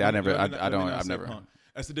 Yeah, Well, I've never. Punk.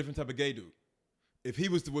 That's a different type of gay dude. If he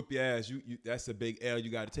was to whip your ass, you that's a big L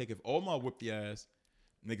you got to take. If Omar whipped your ass,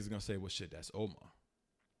 niggas gonna say, well, shit, that's Omar.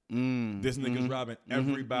 This nigga's robbing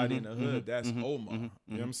everybody in the hood. That's Omar. You know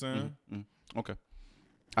what I'm saying? Okay.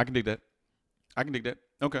 I can dig that.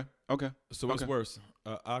 Okay. So what's worse,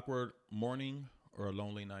 an awkward morning or a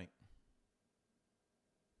lonely night?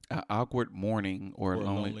 An awkward morning or a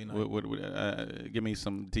lonely night. Give me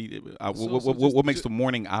some detail. What makes the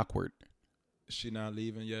morning awkward? She not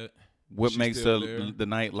leaving yet. What makes the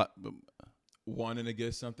night wanting to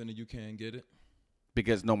get something and you can't get it?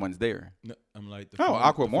 Because no one's there. No, I'm like,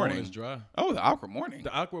 awkward morning. Phone is dry. Oh, the awkward morning.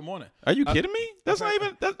 The awkward morning. Are you kidding me?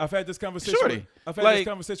 I've had this conversation. Shorty, this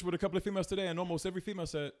conversation with a couple of females today, and almost every female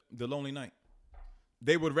said the lonely night.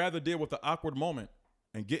 They would rather deal with the awkward moment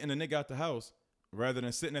and getting the nigga out the house rather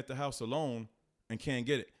than sitting at the house alone and can't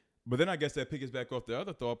get it. But then I guess that piggers back off the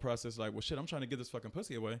other thought process, like, well, shit, I'm trying to get this fucking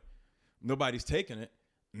pussy away. Nobody's taking it.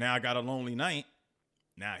 Now I got a lonely night.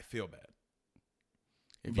 Now I feel bad.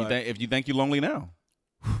 If you think you're lonely now.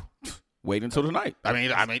 Wait until tonight. I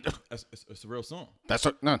mean, it's a real song. That's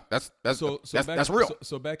real.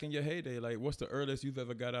 So back in your heyday, like, what's the earliest you've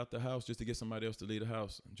ever got out the house just to get somebody else to leave the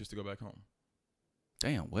house, just to go back home?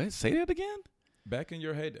 Damn, what? Say that again. Back in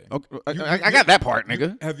your heyday. Okay, I got that part,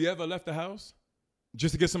 nigga. Have you ever left the house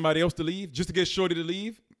just to get somebody else to leave, just to get shorty to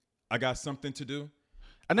leave? I got something to do.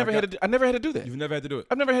 I never had to do that. You've never had to do it.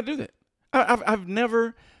 I've never had to do that. I have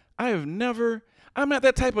never. I'm not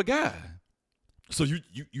that type of guy. So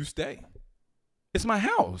you stay. It's my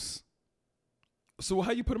house. So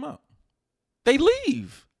how you put them out? They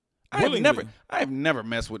leave. I Willingly. have never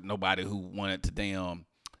messed with nobody who wanted to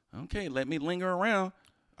okay, let me linger around.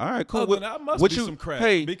 All right, cool. That must be some crap.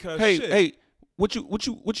 Hey, what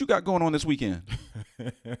you got going on this weekend?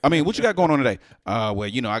 I mean, what you got going on today? Well,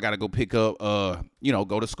 I got to go pick up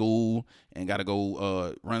go to school and got to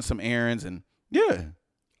go run some errands and yeah.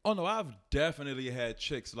 Oh no, I've definitely had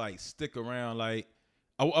chicks like stick around. Like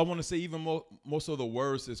I want to say even more so the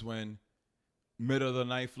worst is when middle of the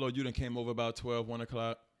night flow, you done came over about 12, 1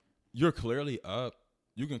 o'clock. You're clearly up.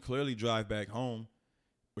 You can clearly drive back home,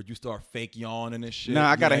 but you start fake yawning and shit. Nah,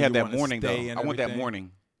 I gotta have that morning though. I want that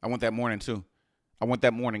morning. I want that morning too.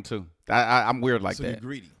 I'm weird like that. So you're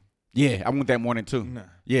greedy. Yeah, I want that morning too. Nah.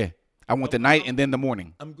 Yeah. I want the night and then the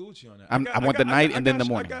morning. I'm Gucci on that. I want the night and then the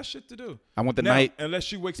morning. I got shit to do. I want the night. Unless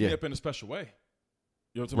she wakes me up in a special way.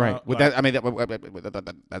 You know what I'm right. About? With like, that, I mean,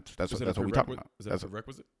 that's what we're talking about. Is that a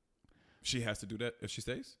prerequisite? She has to do that if she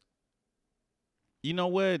stays? You know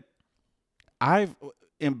what?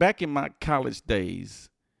 Back in my college days,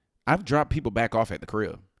 I've dropped people back off at the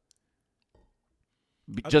crib.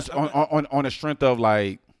 Just on the strength of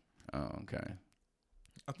like, oh, okay.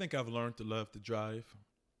 I think I've learned to love to drive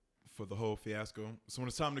for the whole fiasco. So when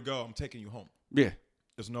it's time to go, I'm taking you home. Yeah.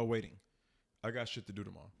 There's no waiting. I got shit to do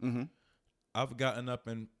tomorrow. Mm-hmm. I've gotten up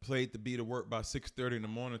and played the beat of work by 6:30 in the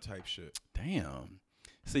morning type shit. Damn.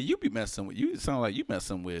 See, you sound like you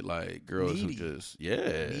messing with like girls Needy. who just,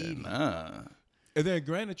 nah. And then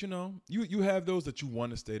granted, you have those that you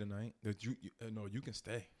want to stay tonight, that you can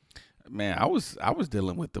stay. Man, I was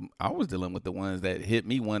dealing with the ones that hit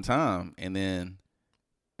me one time and then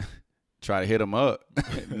try to hit them up.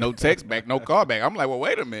 No text back, no call back. I'm like, well,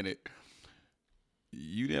 wait a minute.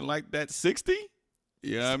 You didn't like that 60?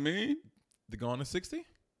 You know what I mean? The gone in 60?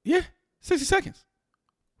 Yeah, 60 seconds.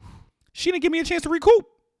 She didn't give me a chance to recoup.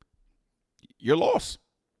 You're lost.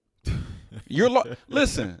 You're lost.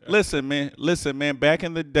 Listen, man. Back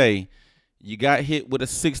in the day, you got hit with a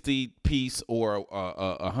 60 piece or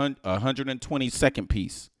a 120 second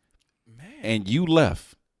piece, man, and you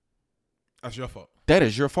left. That's your fault. That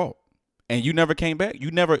is your fault. And you never came back.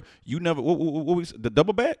 You never. What was the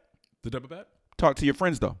double back? The double back. Talk to your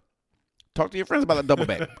friends though. Talk to your friends about the double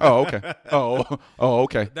back. Oh, okay. Oh,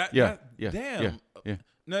 okay. Yeah. Damn. Yeah.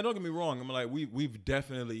 Now, don't get me wrong. I'm like, we've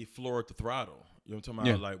definitely floored the throttle. You know what I'm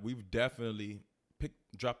talking about? Like, we've definitely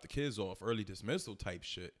dropped the kids off, early dismissal type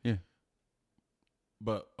shit. Yeah.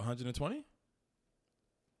 But 120?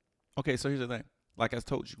 Okay, so here's the thing. Like I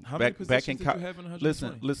told you, How many back in positions did you have in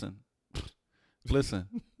 120? listen.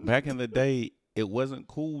 Back in the day, it wasn't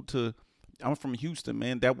cool to. I'm from Houston,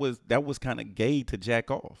 man. That was kind of gay to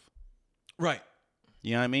jack off. Right.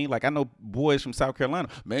 You know what I mean? Like I know boys from South Carolina.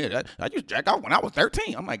 Man, I used to jack off when I was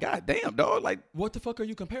 13. I'm like, God damn, dog. Like, what the fuck are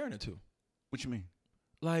you comparing it to? What you mean?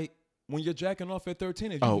 Like when you're jacking off at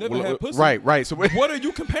 13 and you've never had pussy. Right. So what are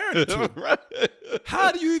you comparing it to? Right.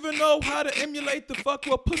 How do you even know how to emulate the fuck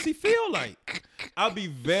what pussy feel like? I'll be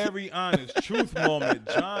very honest. Truth moment.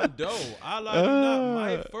 John Doe. I like it not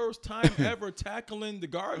my first time ever tackling the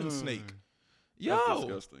garden snake. Yo. That's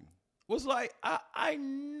disgusting. Was like, I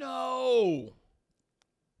know.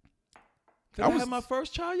 Did I have my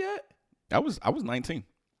first child yet? I was 19.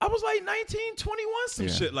 I was like 19, 21,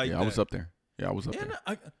 shit like that. I was up there. Yeah, I was up there.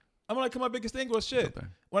 I'm like, my biggest thing was shit.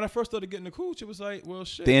 When I first started getting the cooch, it was like, well,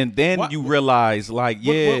 shit. Then you realize, like,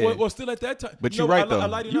 yeah. Well, still at that time. But you're right, though.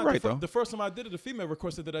 You're right, though. The first time I did it, the female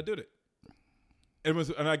requested that I did it. It was,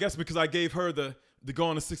 and I guess because I gave her the go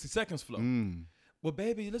on the 60 seconds flow. Well,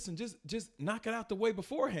 baby, listen, just knock it out the way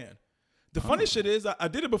beforehand. The funny shit is, I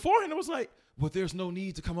did it beforehand. It was like, well, there's no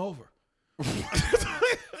need to come over.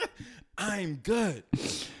 I'm good.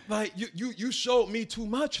 Like you showed me too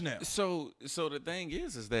much now. So the thing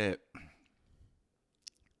is that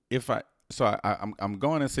I'm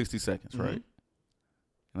going in 60 seconds, right?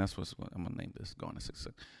 And that's what I'm gonna name this. Going in 60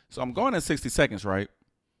 seconds. So I'm going in 60 seconds, right?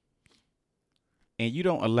 And you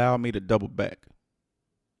don't allow me to double back.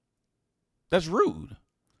 That's rude.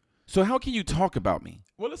 So how can you talk about me?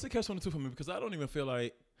 Well, it's a catch-22 for me because I don't even feel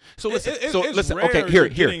like. So listen. It's listen. rare Okay,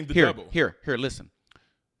 here. Listen.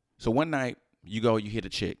 So one night you hit a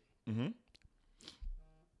chick.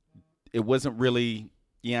 It wasn't really,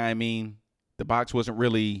 you know what I mean? The box wasn't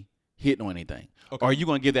really hitting on anything. Okay. Or are you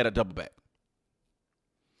going to give that a double back?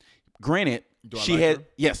 Granted, she has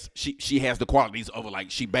the qualities of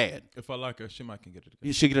like she bad. If I like her, she might can get it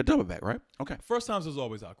again. She get a double back, right? Okay. First times is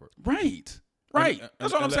always awkward. Right.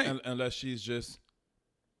 That's what I'm saying. Unless she's just.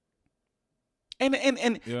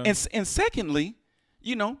 And secondly,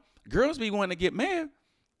 you know, girls be wanting to get mad.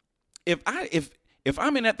 If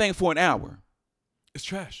I'm in that thing for an hour, it's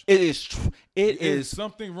trash. It is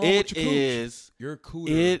something wrong with your cooch. You're cool.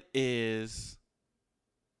 It is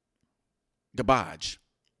garbage.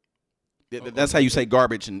 That's how you say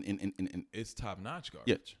garbage in it's top notch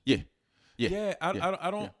garbage. Yeah. I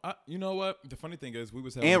don't. You know what? The funny thing is, we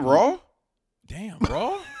was having raw. Damn,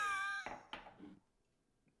 raw.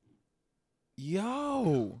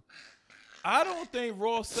 Yo, I don't think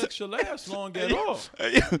raw sex should last long at all.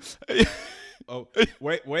 Oh,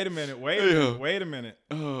 wait a minute.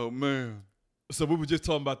 Oh, man. So we were just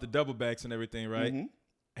talking about the double backs and everything, right?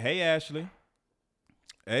 Hey, Ashley.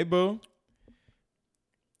 Hey, boo.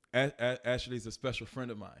 Ashley's a special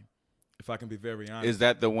friend of mine, if I can be very honest. Is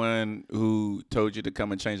that the one who told you to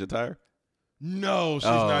come and change the tire? No, she's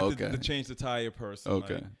not the change the tire person.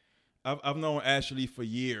 Okay. Like, I've known Ashley for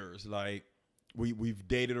years. Like, we've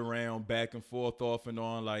dated around back and forth, off and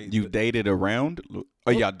on. Like you dated around?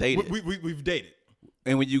 Oh, y'all dated? We've dated.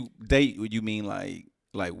 And when you date, would you mean like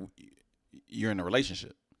you're in a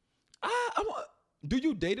relationship? Do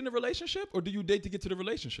you date in a relationship or do you date to get to the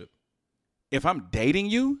relationship? If I'm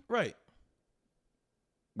dating you, right,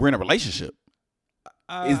 we're in a relationship.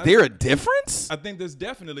 Is there a difference? I think there's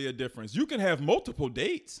definitely a difference. You can have multiple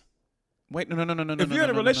dates. Wait, no. If you're in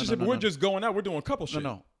a relationship, we're just going out. We're doing couple shit.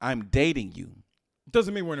 No. I'm dating you.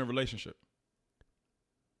 Doesn't mean we're in a relationship.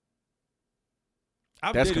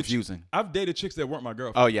 That's confusing. I've dated chicks that weren't my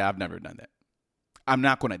girlfriend. Oh, yeah, I've never done that. I'm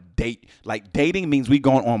not going to date. Like, dating means we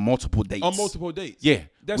going on multiple dates. On multiple dates. Yeah.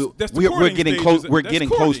 That's the we're getting close. We're getting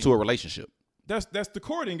close to a relationship. That's the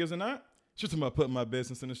courting, is it not? She's talking about putting my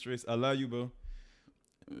business in the streets. I love you, boo.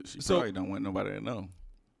 She probably don't want nobody to know.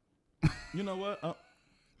 You know what?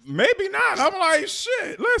 Maybe not. I'm like,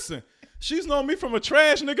 shit, listen. She's known me from a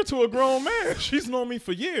trash nigga to a grown man. She's known me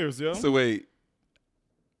for years, yo. So wait.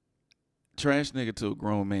 Trash nigga to a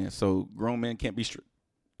grown man. So grown men can't be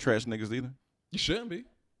trash niggas either? You shouldn't be.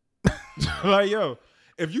 Like, yo,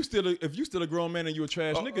 if you still a grown man and you a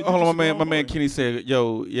trash nigga. Hold on, my man Kenny said,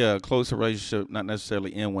 yo, yeah, close relationship, not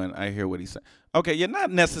necessarily in one. I hear what he said. Okay, you're not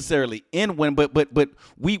necessarily in one, but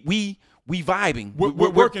we vibing. We're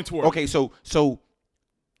working toward. Okay, so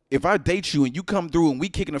if I date you and you come through and we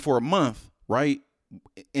kicking it for a month, right?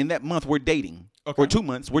 In that month we're dating. Okay. Or 2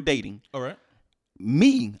 months we're dating. All right.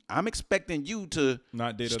 I'm expecting you to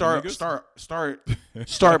not date start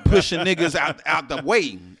pushing niggas out the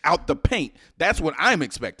way, out the paint. That's what I'm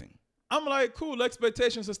expecting. I'm like, cool.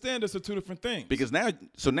 Expectations and standards are two different things. Because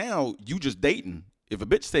now you just dating. If a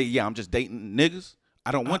bitch say, yeah, I'm just dating niggas,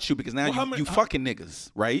 I don't want you because now you fucking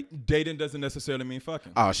niggas, right? Dating doesn't necessarily mean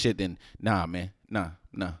fucking. Oh shit, then nah, man, nah.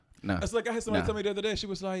 It's like I had somebody tell me the other day. She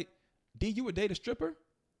was like, "D, you would date a stripper?"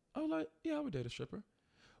 I was like, "Yeah, I would date a stripper."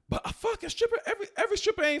 But a fucking stripper, every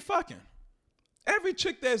stripper ain't fucking. Every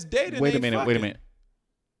chick that's dating. Wait a minute.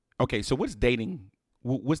 Okay, so what's dating?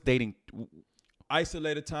 What's dating?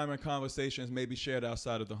 Isolated time and conversations may be shared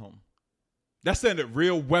outside of the home. That's saying it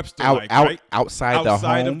real Webster-like, right? Outside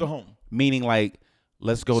of the home. Meaning like,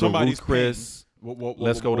 let's go to Ruth Chris.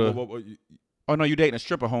 Let's go to. Oh no, you dating a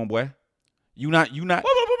stripper, homeboy. You not. We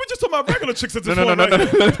just talking about regular chicks at this point.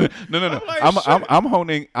 No. Like,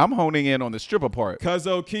 I'm honing in on the stripper part.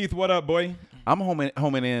 Cuzzo Keith, what up, boy? I'm honing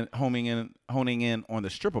in on the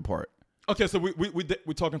stripper part. Okay, so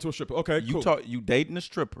we talking to a stripper. Okay, cool. You dating a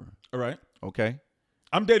stripper. All right. Okay.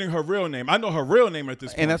 I'm dating her real name. I know her real name at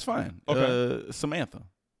this point. And that's fine. Okay. Samantha.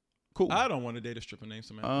 Cool. I don't want to date a stripper named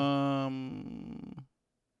Samantha.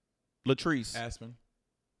 Latrice. Aspen.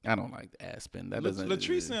 I don't like Aspen. That doesn't.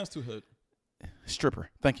 Latrice sounds too hood. Stripper.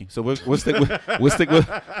 Thank you. So we'll stick with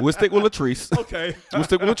Latrice. Okay. We'll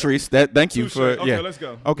stick with Latrice. Thank you for okay, let's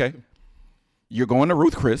go. Okay. You're going to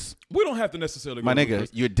Ruth Chris. We don't have to necessarily go My to nigga, Ruth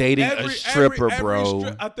Chris. You're dating a stripper,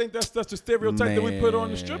 bro. I think that's the stereotype that we put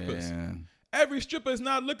on the strippers. Every stripper is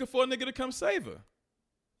not looking for a nigga to come save her.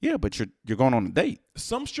 Yeah, but you're going on a date.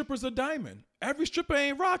 Some strippers are diamond. Every stripper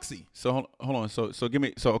ain't Roxy. So hold on. So give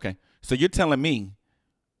me. So okay. So you're telling me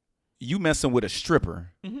you messing with a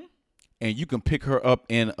stripper, and you can pick her up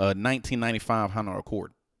in a 1995 Honda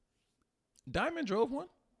Accord. Diamond drove one.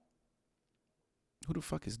 Who the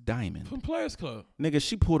fuck is Diamond? From Players Club. Nigga,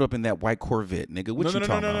 she pulled up in that white Corvette. Nigga, what you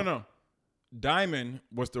talking about? No. Diamond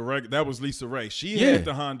was that was Lisa Ray. She had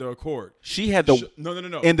the Honda Accord. She had the no.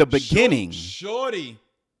 In the beginning, Shorty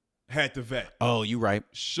had the vet. Oh, you right.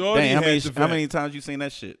 Shorty Damn, had the vet. How many times you seen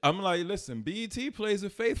that shit? I'm like, listen, BET plays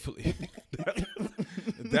it faithfully.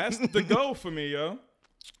 That's the goal for me, yo.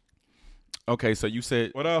 Okay, so you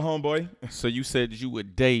said what up, homeboy? So you said you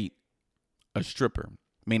would date a stripper,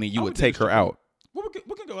 meaning you would take her out. Well,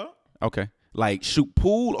 we can go out. Okay, like shoot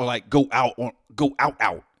pool or like go out.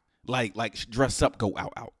 Like dress up, go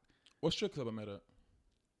out. What strip club I met at?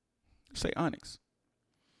 Say Onyx.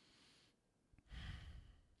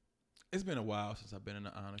 It's been a while since I've been in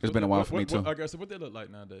the Onyx. It's been a while for me too. I guess what they look like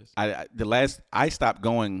nowadays. I stopped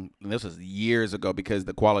going. And this was years ago because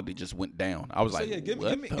the quality just went down. I was give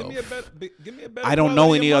me a better. I don't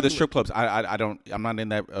know any other strip clubs. I'm not in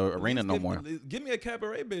that arena no more. Give me a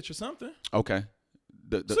cabaret bitch or something. Okay.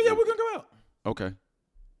 So yeah, we're gonna go out. Okay.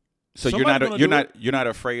 So you're not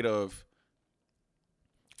afraid of.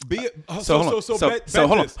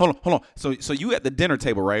 Hold on. So you at the dinner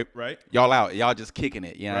table, right? Right. Y'all out. Y'all just kicking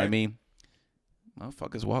it. You know what I mean?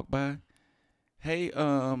 Motherfuckers walk by. Hey,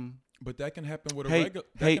 but that can happen with a regular.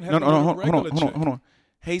 Hold on.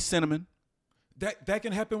 Hey, Cinnamon. That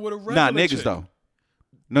can happen with a regular. Nah, niggas chick. Though.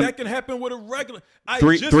 That can happen with a regular.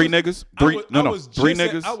 Three niggas. Three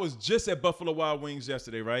niggas. I was just at Buffalo Wild Wings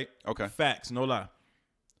yesterday, right? Okay. Facts, no lie.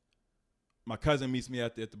 My cousin meets me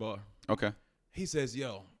out there at the bar. Okay. He says,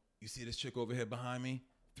 "Yo, you see this chick over here behind me?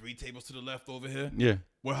 3 tables to the left over here. Yeah.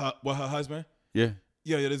 With her husband. Yeah.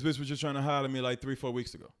 Yeah. This bitch was just trying to holler at me like 3-4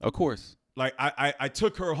 weeks ago. Of course. Like I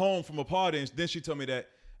took her home from a party and then she told me that,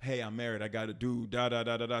 hey, I'm married. I got a dude. Da da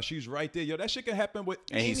da da da. She's right there. Yo, that shit can happen with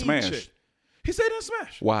any he smashed. chick. He said he didn't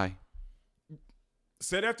smash. Why?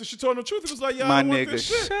 Said after she told him the truth, it was like, yo, my I don't nigga, want this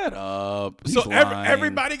shit. Shut up. So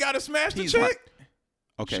everybody got to smash the chick?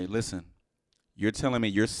 Okay, listen. You're telling me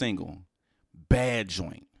you're single. Bad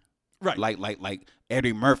joint. Right. Like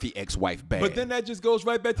Eddie Murphy ex-wife bad. But then that just goes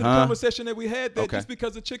right back to the conversation that we had that just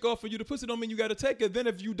because a chick offer you the pussy don't mean you got to take it. Then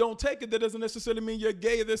if you don't take it, that doesn't necessarily mean you're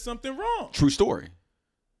gay or there's something wrong. True story.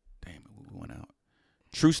 Damn it, we went out.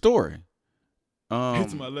 True story.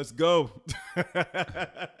 It's my let's go.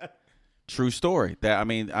 True story. That I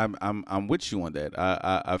mean, I'm with you on that.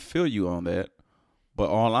 I feel you on that. But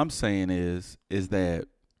all I'm saying is that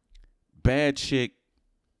bad chick,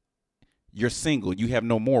 you're single. You have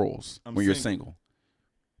no morals when you're single.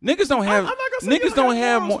 Niggas don't have. Niggas don't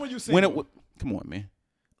have more. Come on, man.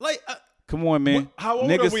 Come on, man. How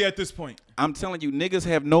old are we at this point? I'm telling you, niggas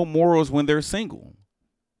have no morals when they're single.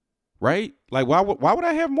 Right? Like, why would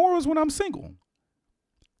I have morals when I'm single?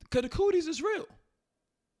 Because the cooties is real.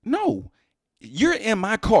 No. You're in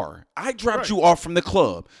my car. I dropped you off from the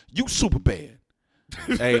club. You super bad.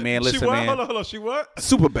 Hey, man, listen, man. Hold on. She what?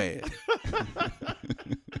 Super bad.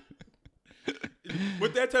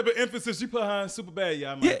 With that type of emphasis you put behind super bad,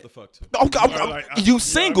 I might have to fuck too. Okay, you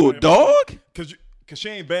single, dog? Because she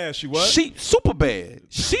ain't bad. She what? She super bad.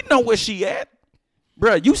 She know where she at.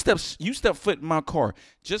 Bro, you step foot in my car.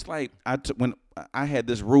 Just like when I had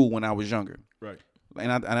this rule when I was younger. Right.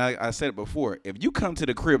 And I said it before. If you come to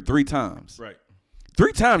the crib 3 times, Right.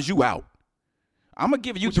 3 times you out. I'm gonna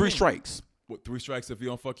give you What you 3 mean? strikes. What, 3 strikes if you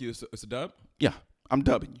don't fuck you, it's a dub? Yeah, I'm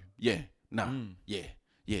dubbing you. Yeah, nah,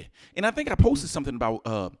 yeah. And I think I posted something about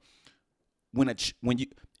when you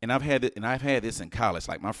and I've had this in college,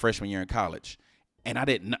 like my freshman year in college, and I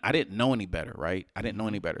didn't know any better, right? I didn't know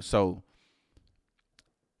any better. So,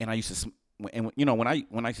 and I used to, and you know, when I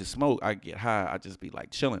used to smoke, I get high, I just be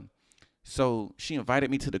like chilling. So she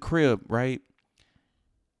invited me to the crib, right?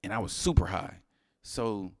 And I was super high.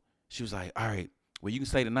 So she was like, "All right, well, you can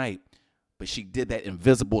stay tonight." But she did that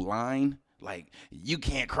invisible line, like, you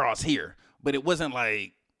can't cross here. But it wasn't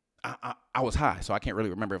like, I was high, so I can't really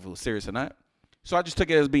remember if it was serious or not. So I just took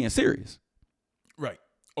it as being serious. Right.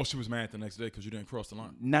 Oh, she was mad the next day because you didn't cross the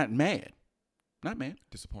line. Not mad.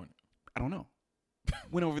 Disappointed. I don't know.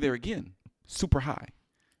 Went over there again, super high.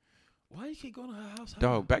 Why you keep going to her house?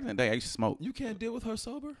 Dog, back in the day, I used to smoke. You can't deal with her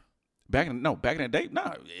sober? Back in the day,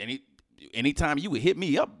 nah. Anytime you would hit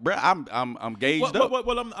me up, bro, I'm gauged up.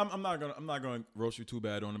 Well, I'm not gonna roast you too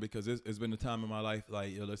bad on it because it's been a time in my life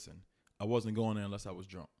like, yo, listen, I wasn't going there unless I was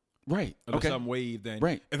drunk. Right. Unless Okay. I'm waved and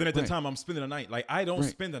Right. And then at the Right. time I'm spending the night. Like I don't Right.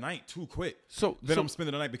 spend the night too quick. So I'm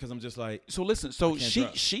spending the night because I'm just like. So listen. So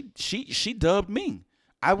can't she dubbed me.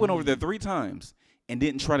 I went over there 3 times and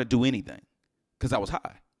didn't try to do anything because I was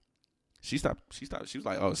high. She stopped. She was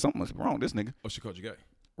like, "Oh, something must be wrong with this nigga." Oh, she called you gay.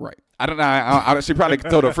 Right. I don't know. She probably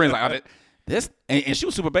told her friends like, "This," and she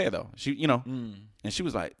was super bad though. She, and she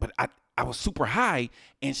was like, "But I was super high,"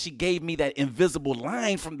 and she gave me that invisible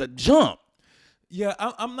line from the jump. Yeah,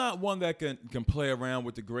 I'm not one that can play around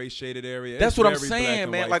with the gray shaded area. That's It's what I'm very saying, black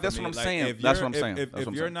and man. white Like for that's me. what I'm Like, saying. if That's you're- what I'm saying. If That's what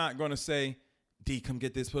I'm you're saying. not gonna say, "D, come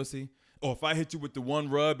get this pussy," or if I hit you with the one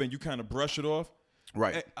rub and you kind of brush it off,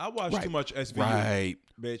 Right. I watch Right. too much SVU. Right.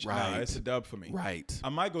 Bitch, Right. nah, it's a dub for me. Right. I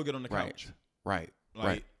might go get on the Right. couch. Right. Like,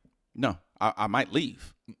 Right. No, I might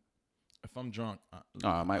leave. If I'm drunk,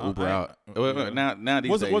 I might Uber out. yeah. Now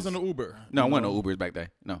these days. Wasn't an Uber. No, it you wasn't know? no Ubers back then.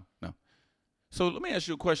 No. So let me ask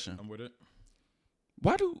you a question. I'm with it.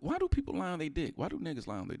 Why do people lie on their dick? Why do niggas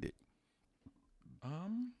lie on their dick?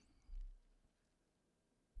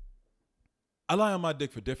 I lie on my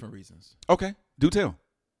dick for different reasons. Okay, do tell.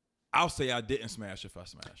 I'll say I didn't smash if I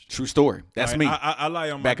smashed. True story. That's Like, me. I lie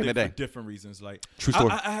on Back my in the dick day. for different reasons. Like True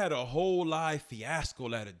story. I had a whole live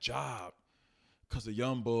fiasco at a job because a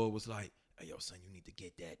young boy was like, "Hey, yo, son, you need to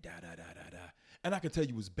get that da da da da da," and I could tell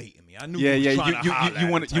you was baiting me. I knew. Yeah, he was yeah. trying to holler You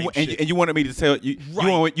at wanted me you type shit. and you wanted me to tell you.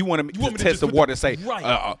 Right. You wanted me You want to me to test just the put water. the- Say,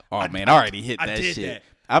 right. man, I already hit I that did shit. that.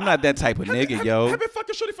 I'm not that type of nigga, yo. I've been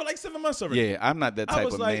fucking shorty for like 7 months already. Yeah, I'm not that I type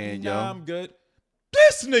was of like, man, nah, yo. I'm good.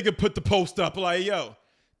 This nigga put the post up like, yo,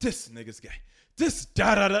 this nigga's gay. This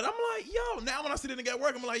da da da. I'm like, yo. Now when I see the nigga at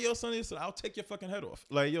work, I'm like, yo, son, listen, I'll take your fucking head off.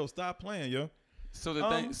 Like, yo, stop playing, yo. So the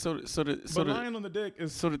thing, But lying on the dick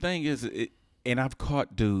is. So the thing is, and I've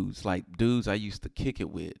caught dudes I used to kick it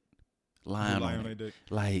with, lying lie on on their it. dick.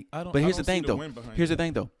 Like, I don't- but I here's don't the see thing the though. win behind Here's the that.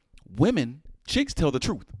 thing though. Women, chicks tell the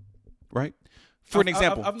truth, right? For an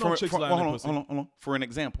example, I've known chicks lying in pussy. hold on. For an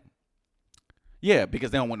example, yeah,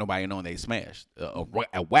 because they don't want nobody knowing they smashed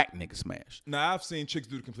a whack nigga smashed. Now I've seen chicks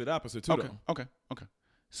do the complete opposite too. Though. Okay.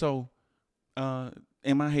 So,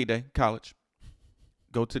 in my heyday, college,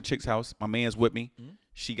 go to the chick's house. My man's with me. Mm-hmm.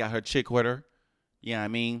 She got her chick with her. You know what I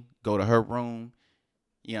mean? Go to her room.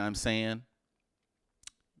 You know what I'm saying?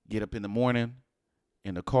 Get up in the morning,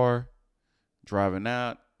 in the car, driving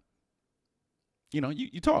out. You know,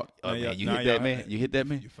 you talk. Oh, man, you hit that man. You hit that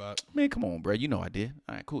man. You fuck. Man, come on, bro. You know I did.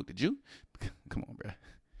 All right, cool. Did you? Come on, bro.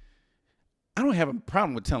 I don't have a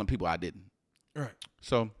problem with telling people I didn't. Right.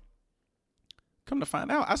 So, come to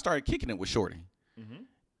find out, I started kicking it with Shorty. Mm-hmm.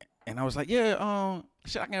 And I was like, yeah,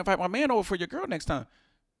 shit, I can invite my man over for your girl next time.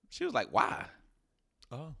 She was like, why?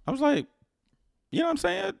 Oh. I was like, you know what I'm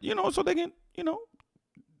saying? You know, so they can, you know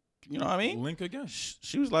what I mean? Link again.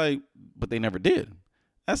 She was like, but they never did.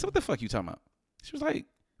 I said, what the fuck you talking about? She was like,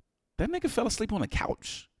 that nigga fell asleep on the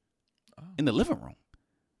couch in the living room.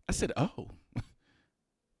 I said, oh.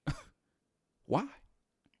 Why?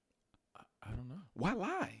 I don't know. Why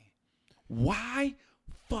lie? Why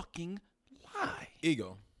fucking lie?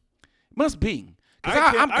 Ego. Must be.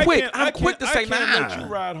 Because I'm quick to say, I can't let nah.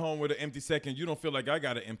 you ride home with an empty second. You don't feel like I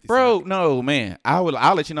got an empty Bro, second. no, man. I'll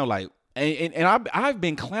let you know, like, and I've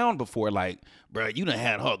been clowned before, like, bro, you done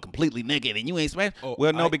had her completely naked and you ain't smashed. Oh,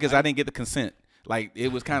 Well, no, because I didn't get the consent. Like,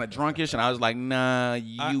 it was kind of drunkish, and I was like, nah,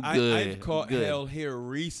 you good. I've caught good. hell here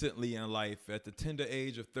recently in life at the tender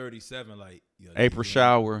age of 37. Like, yo, April you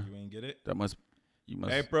shower. You ain't get it? You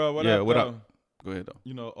must. Hey, bro, what yeah, up? what bro? up? Go ahead though.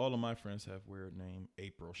 You know, all of my friends have weird name.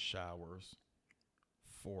 April Showers,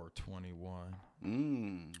 421.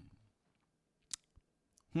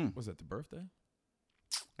 Was that the birthday?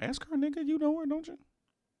 Ask her, nigga. You know her, don't you?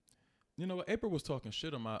 You know what? April was talking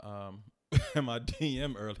shit on my in my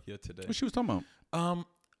DM earlier today. What she was talking about?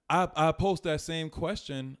 I posed that same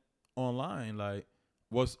question online, like,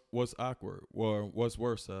 what's awkward, or what's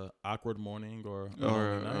worse, awkward morning or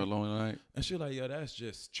a lonely night? And she like, yo, that's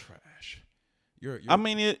just trash. I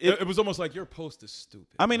mean, it was almost like your post is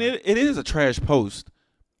stupid. I mean, it is a trash post.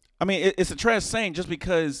 I mean, it's a trash saying just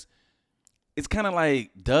because it's kind of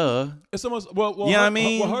like, duh. It's almost, well, you know what I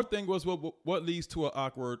mean? Her thing was, what leads to an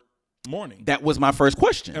awkward morning? That was my first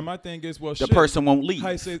question. And my thing is, well, the person won't leave.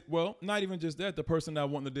 I say, well, not even just that. The person that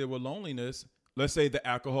wanting to deal with loneliness, let's say the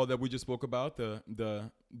alcohol that we just spoke about,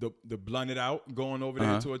 the blunted out, going over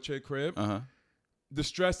there to a chick crib, the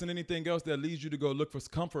stress and anything else that leads you to go look for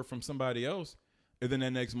comfort from somebody else. And then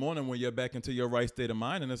that next morning when you're back into your right state of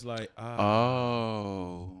mind and it's like,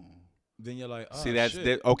 then you're like, see, that's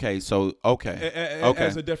shit. Okay. So okay,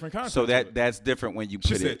 as a different concept. So that's different when you put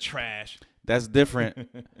she said trash. That's different.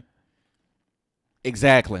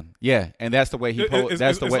 Exactly. Yeah, and that's the way he.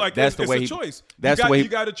 That's the way. Like that's the way he. Choice. That's the way. You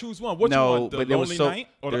got to choose one. What you want? The lonely night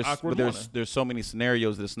or the awkward morning? There's so many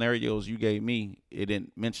scenarios. The scenarios you gave me, it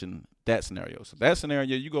didn't mention that scenario. So that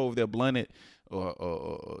scenario, you go over there blunted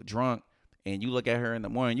or drunk, and you look at her in the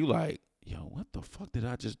morning, you like, yo, what the fuck did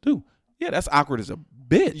I just do? Yeah, that's awkward as a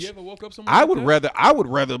bitch. You ever woke up somewhere? I would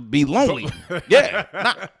rather be lonely. Yeah.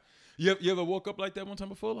 Nah. You ever woke up like that one time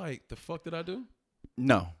before? Like, the fuck did I do?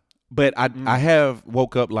 No. But I have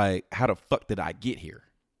woke up like, how the fuck did I get here?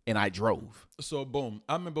 And I drove. So, boom.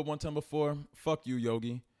 I remember one time before, fuck you,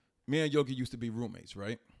 Yogi. Me and Yogi used to be roommates,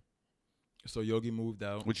 right? So, Yogi moved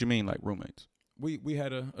out. What you mean, like roommates? We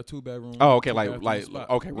had a 2-bedroom. Oh, okay. Like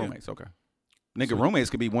okay, roommates. Yeah. Okay. Nigga, so, roommates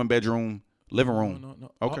could be 1-bedroom, living room.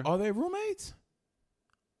 No. Okay. Are they roommates?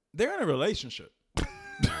 They're in a relationship.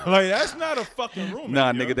 Like, that's not a fucking roommate.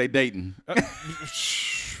 Nah, nigga, they dating.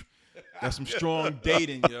 That's some strong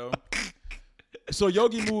dating, yo. So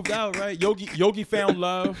Yogi moved out, right? Yogi found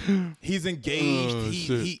love. He's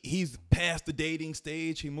engaged. He's past the dating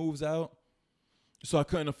stage. He moves out. So I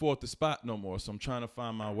couldn't afford the spot no more. So I'm trying to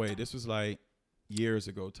find my way. This was like years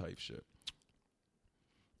ago type shit.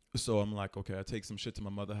 So I'm like, okay, I take some shit to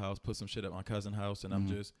my mother's house, put some shit at my cousin's house, and I'm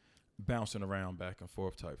just bouncing around back and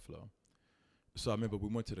forth type flow. So I remember we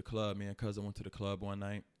went to the club. Me and cousin went to the club one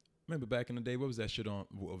night. Remember back in the day, what was that shit on?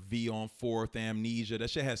 V on 4th, Amnesia. That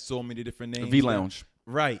shit has so many different names. V Lounge.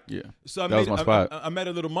 Right. Yeah. So that was my spot. I met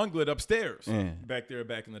a little munglet upstairs back there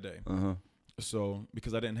back in the day. So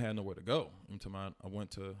because I didn't have nowhere to go, I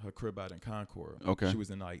went to her crib out in Concord. Okay. She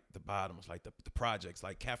was in like the bottoms, like the projects,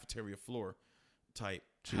 like cafeteria floor type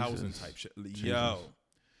housing type shit. Jesus. Yo.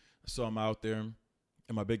 So I'm out there, and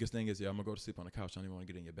my biggest thing is, I'm gonna go to sleep on the couch. I don't even want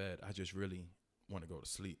to get in your bed. I just really want to go to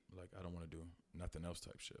sleep. Like, I don't want to do nothing else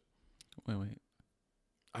type shit. Wait.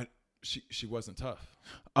 She wasn't tough.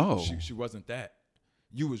 Oh. She wasn't that.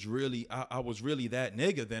 You was really, I was really that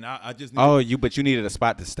nigga. Then I just but you needed a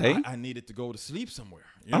spot to stay? I needed to go to sleep somewhere.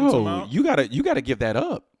 You know what I'm talking about? you gotta give that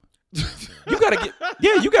up. You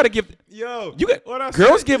gotta give. Yo,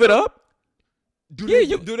 girls give it up. Do they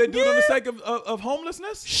do it on the sake of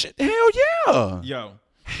homelessness? Shit, hell yeah. Yo.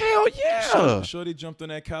 Hell yeah. Shorty jumped on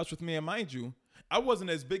that couch with me, and mind you, I wasn't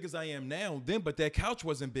as big as I am now then, but that couch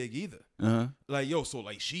wasn't big either. Like, yo, so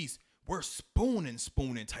like we're spooning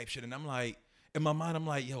type shit. And I'm like, in my mind, I'm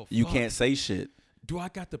like, yo, you can't say shit. Do I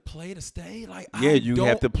got to play to stay? Like, yeah, you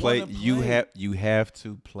have to play. You have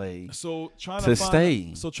to play. So trying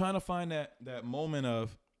to find that moment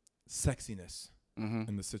of sexiness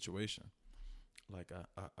in the situation. Like,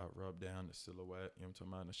 I rub down the silhouette, you know what I'm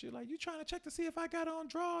talking about? And she like, you trying to check to see if I got on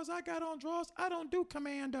drawers? I got on drawers. I don't do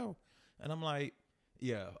commando. And I'm like,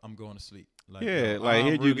 yeah, I'm going to sleep. Like, yeah, like,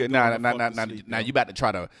 here you get, now you about to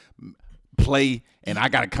try to play, and I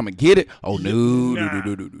got to come and get it? Oh, no.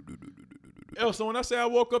 Yo, so when I say I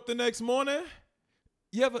woke up the next morning,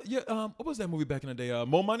 what was that movie back in the day?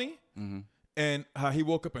 More Money? And how he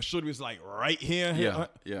woke up and Shorty was like right here.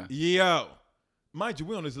 Yeah. Yo. Mind you,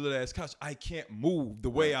 we on this little ass couch. I can't move the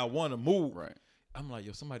way I want to move. Right. I'm like,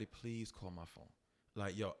 yo, somebody please call my phone.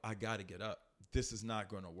 Like, yo, I got to get up. This is not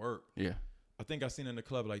going to work. Yeah. I think I seen her in the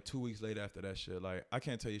club like 2 weeks later after that shit. Like, I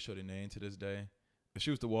can't tell you Shorty's name to this day. If she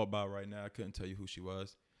was to walk by right now, I couldn't tell you who she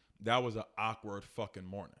was. That was an awkward fucking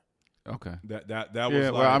morning. Okay. That was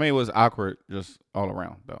like, well, I mean, it was awkward just all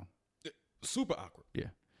around, though. Super awkward. Yeah.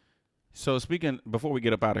 So before we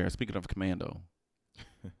get up out of here, speaking of commando.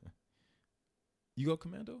 You go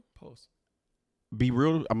commando? Post. Be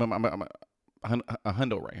real. a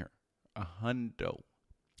hundo right here. A hundo.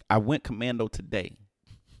 I went commando today.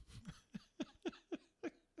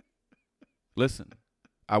 Listen,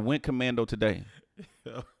 I went commando today,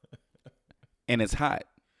 and it's hot.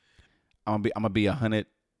 I'm gonna be 100.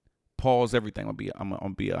 Pause everything. I'm gonna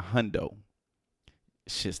be a hundo.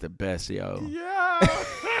 Shit's the best, yo. Yeah.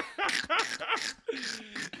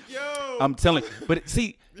 Yo. I'm telling. But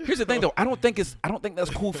see, here's the thing though. I don't think that's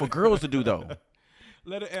cool for girls to do though.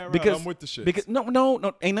 Let it air Because out. I'm with the shit. Because no,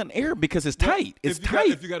 ain't nothing air because it's tight. It's tight.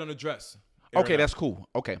 If you got on a dress. air Okay, it that's out. cool.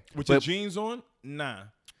 Okay, With but your jeans on? Nah.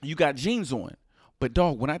 you got jeans on. But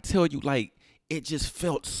dog, when I tell you, like, it just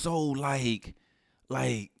felt so like,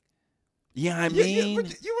 yeah, I mean,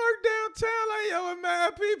 but you work downtown like yo with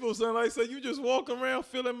mad people, son. Like, so you just walk around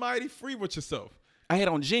feeling mighty free with yourself. I had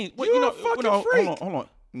on jeans. Well, You a fucking freak. Hold on.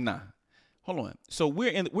 Nah, hold on. So we're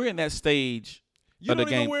in that stage You of the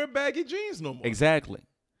don't even game. wear baggy jeans no more. Exactly.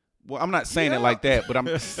 Well, I'm not saying Yeah. it like that, but I'm.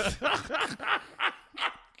 Yo, so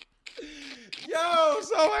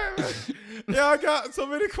wait a minute. Yo, I got so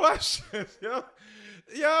many questions.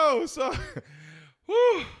 Yo, so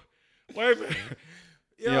whew, wait a minute.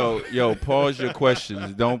 Yo, pause your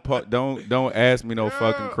questions. Don't ask me no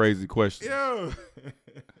fucking crazy questions. Yo.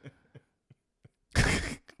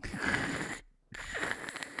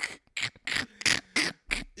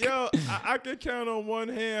 Yo, I can count on one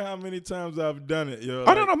hand how many times I've done it. Yo,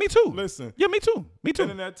 Oh no, me too. Listen, Yeah, me too. Me too.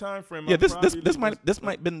 and in that time frame, Yeah, I this probably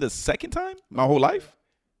might been the second time my whole life.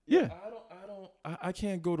 Yeah, I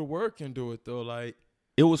can't go to work and do it though. Like,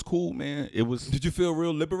 it was cool, man. It was. did you feel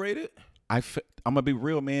real liberated? I'm gonna be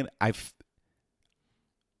real, man.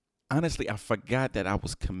 Honestly, I forgot that I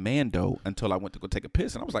was commando until I went to go take a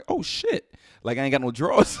piss, and I was like, oh shit, like I ain't got no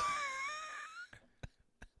drawers.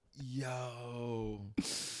 Yo,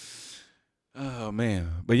 Oh man,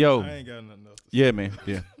 but yo, I ain't got nothing else. yeah, man,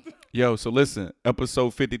 yeah. Yo, so listen,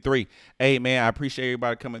 episode 53. Hey, man, I appreciate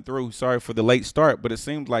everybody coming through. Sorry for the late start, but it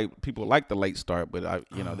seems like people like the late start. But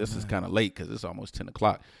this is kind of late because it's almost 10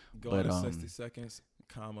 o'clock. Going But in 60 seconds,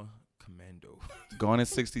 comma, commando. going in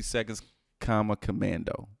 60 seconds, comma,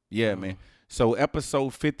 commando. Yeah, man. So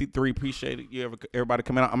episode 53. Appreciate it. Everybody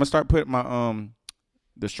coming out. I'm gonna start putting my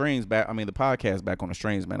the streams back. I mean the podcast back on the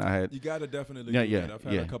streams, man. I had You gotta definitely Yeah, do yeah, that. I've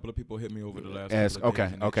had yeah. a couple of people hit me over the last ask. couple of days,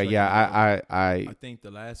 Okay, and they okay, checked yeah. me out. I think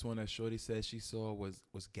the last one that Shorty said she saw was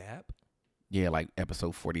Gap. yeah, like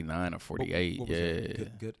episode 49 or 48. What was Yeah,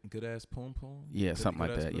 that? Good ass poom poom. yeah, Good- something like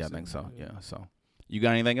good ass that. Yeah, I pussy? think so. Yeah, so you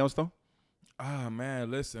got anything else though? Ah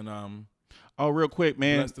man, listen. Oh, real quick,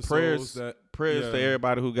 man. Bless the Prayers souls to yeah.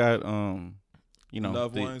 everybody who got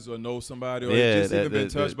loved the- ones or know somebody or Yeah, just even been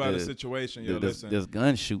touched by the the- situation. Yo, listen. this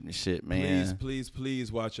gun shooting shit, man.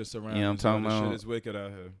 Please watch your surroundings. You know what I'm talking This about? shit is wicked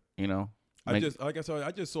out here. You know, I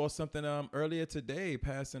just saw something earlier today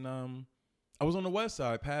passing I was on the west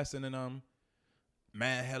side passing and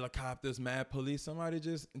mad helicopters, mad police. Somebody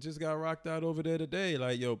just got rocked out over there today.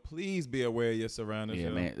 Like, yo, please be aware of your surroundings. yeah,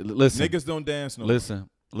 yo. man. Listen, Niggas don't dance no listen.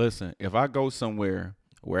 If I go somewhere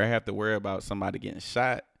where I have to worry about somebody getting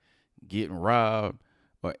shot, getting robbed,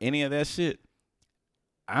 or any of that shit,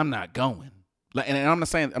 I'm not going. Like, and I'm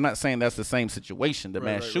not saying that's the same situation, the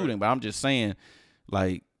mass shooting, but I'm just saying,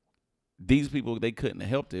 like, these people, they couldn't have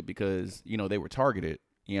helped it because they were targeted.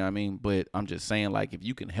 You know what I mean? But I'm just saying, like, if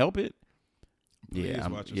you can help it, Please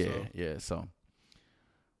watch yourself. yeah. So,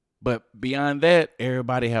 but beyond that,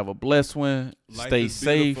 everybody have a blessed one. Life Stay is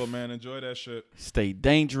safe, beautiful, man. Enjoy that shit. stay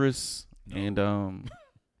dangerous, No. and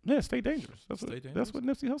stay dangerous. That's Stay what dangerous?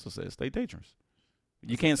 Nipsey Hussle says. Stay dangerous.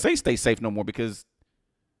 You can't say stay safe no more because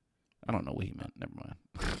I don't know what he meant. Never mind.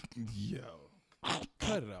 Yo,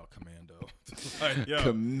 cut it out, Commando. Like, yo,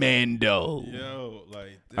 Commando. yo,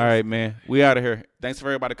 like. This, All right, man. We out of here. Thanks for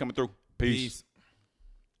everybody coming through. Peace.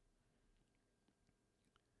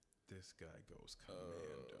 This guy goes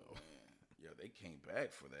Commando. Yeah, they came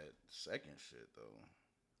back for that second shit though.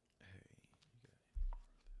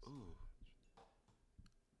 Ooh.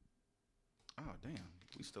 Oh damn,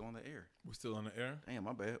 we still on the air. We still on the air? Damn,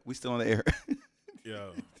 my bad. We still on the air.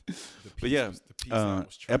 Yo. But yeah, the piece out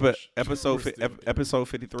was trash. episode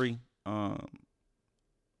 53. I'm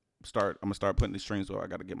gonna start putting these streams where I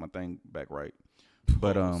gotta get my thing back right.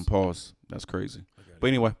 But pause. That's crazy. But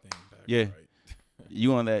anyway, yeah.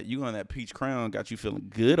 You on that peach crown got you feeling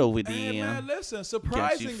good over there. Hey man, listen. feeling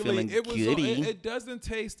Surprisingly, it was. goody. It doesn't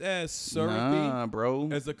taste as syrupy Nah, bro.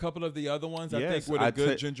 as a couple of the other ones. I Yes, think with a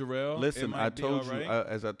good ginger ale. Listen, it might I be told all you, right.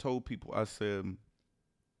 as I told people, I said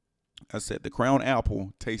the Crown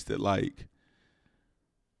apple tasted like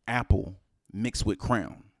apple mixed with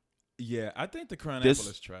Crown. Yeah, I think the Crown This-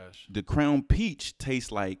 apple is trash. The Crown peach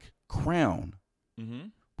tastes like Crown Mm-hmm.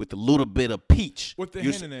 with a little bit of peach. With the You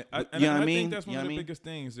hint in it. I mean? think that's one You of know the what I mean? biggest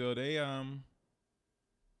things, yo.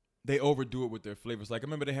 They overdo it with their flavors. Like, I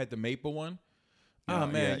remember they had the maple one. Yeah, Oh,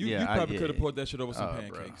 man. You probably could have poured that shit over some Oh,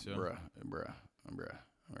 pancakes, yo. Bruh.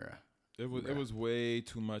 It was way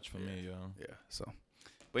too much for me, yo. Yeah. So,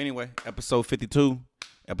 but anyway, episode 52,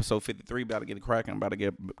 episode 53, about to get it cracking. I'm about to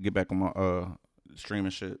get back on my streaming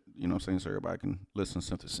shit. You know what I'm saying? So everybody can listen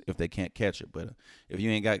if they can't catch it. But if you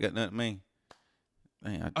ain't got nothing, man,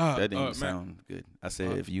 that didn't even sound good. I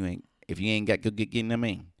said if you ain't got good getting that,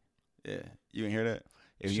 man. Yeah, you ain't hear that?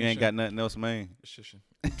 If you ain't got nothing else, man.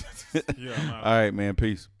 Yeah, I'm out. All right, man.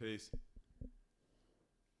 Peace. Peace.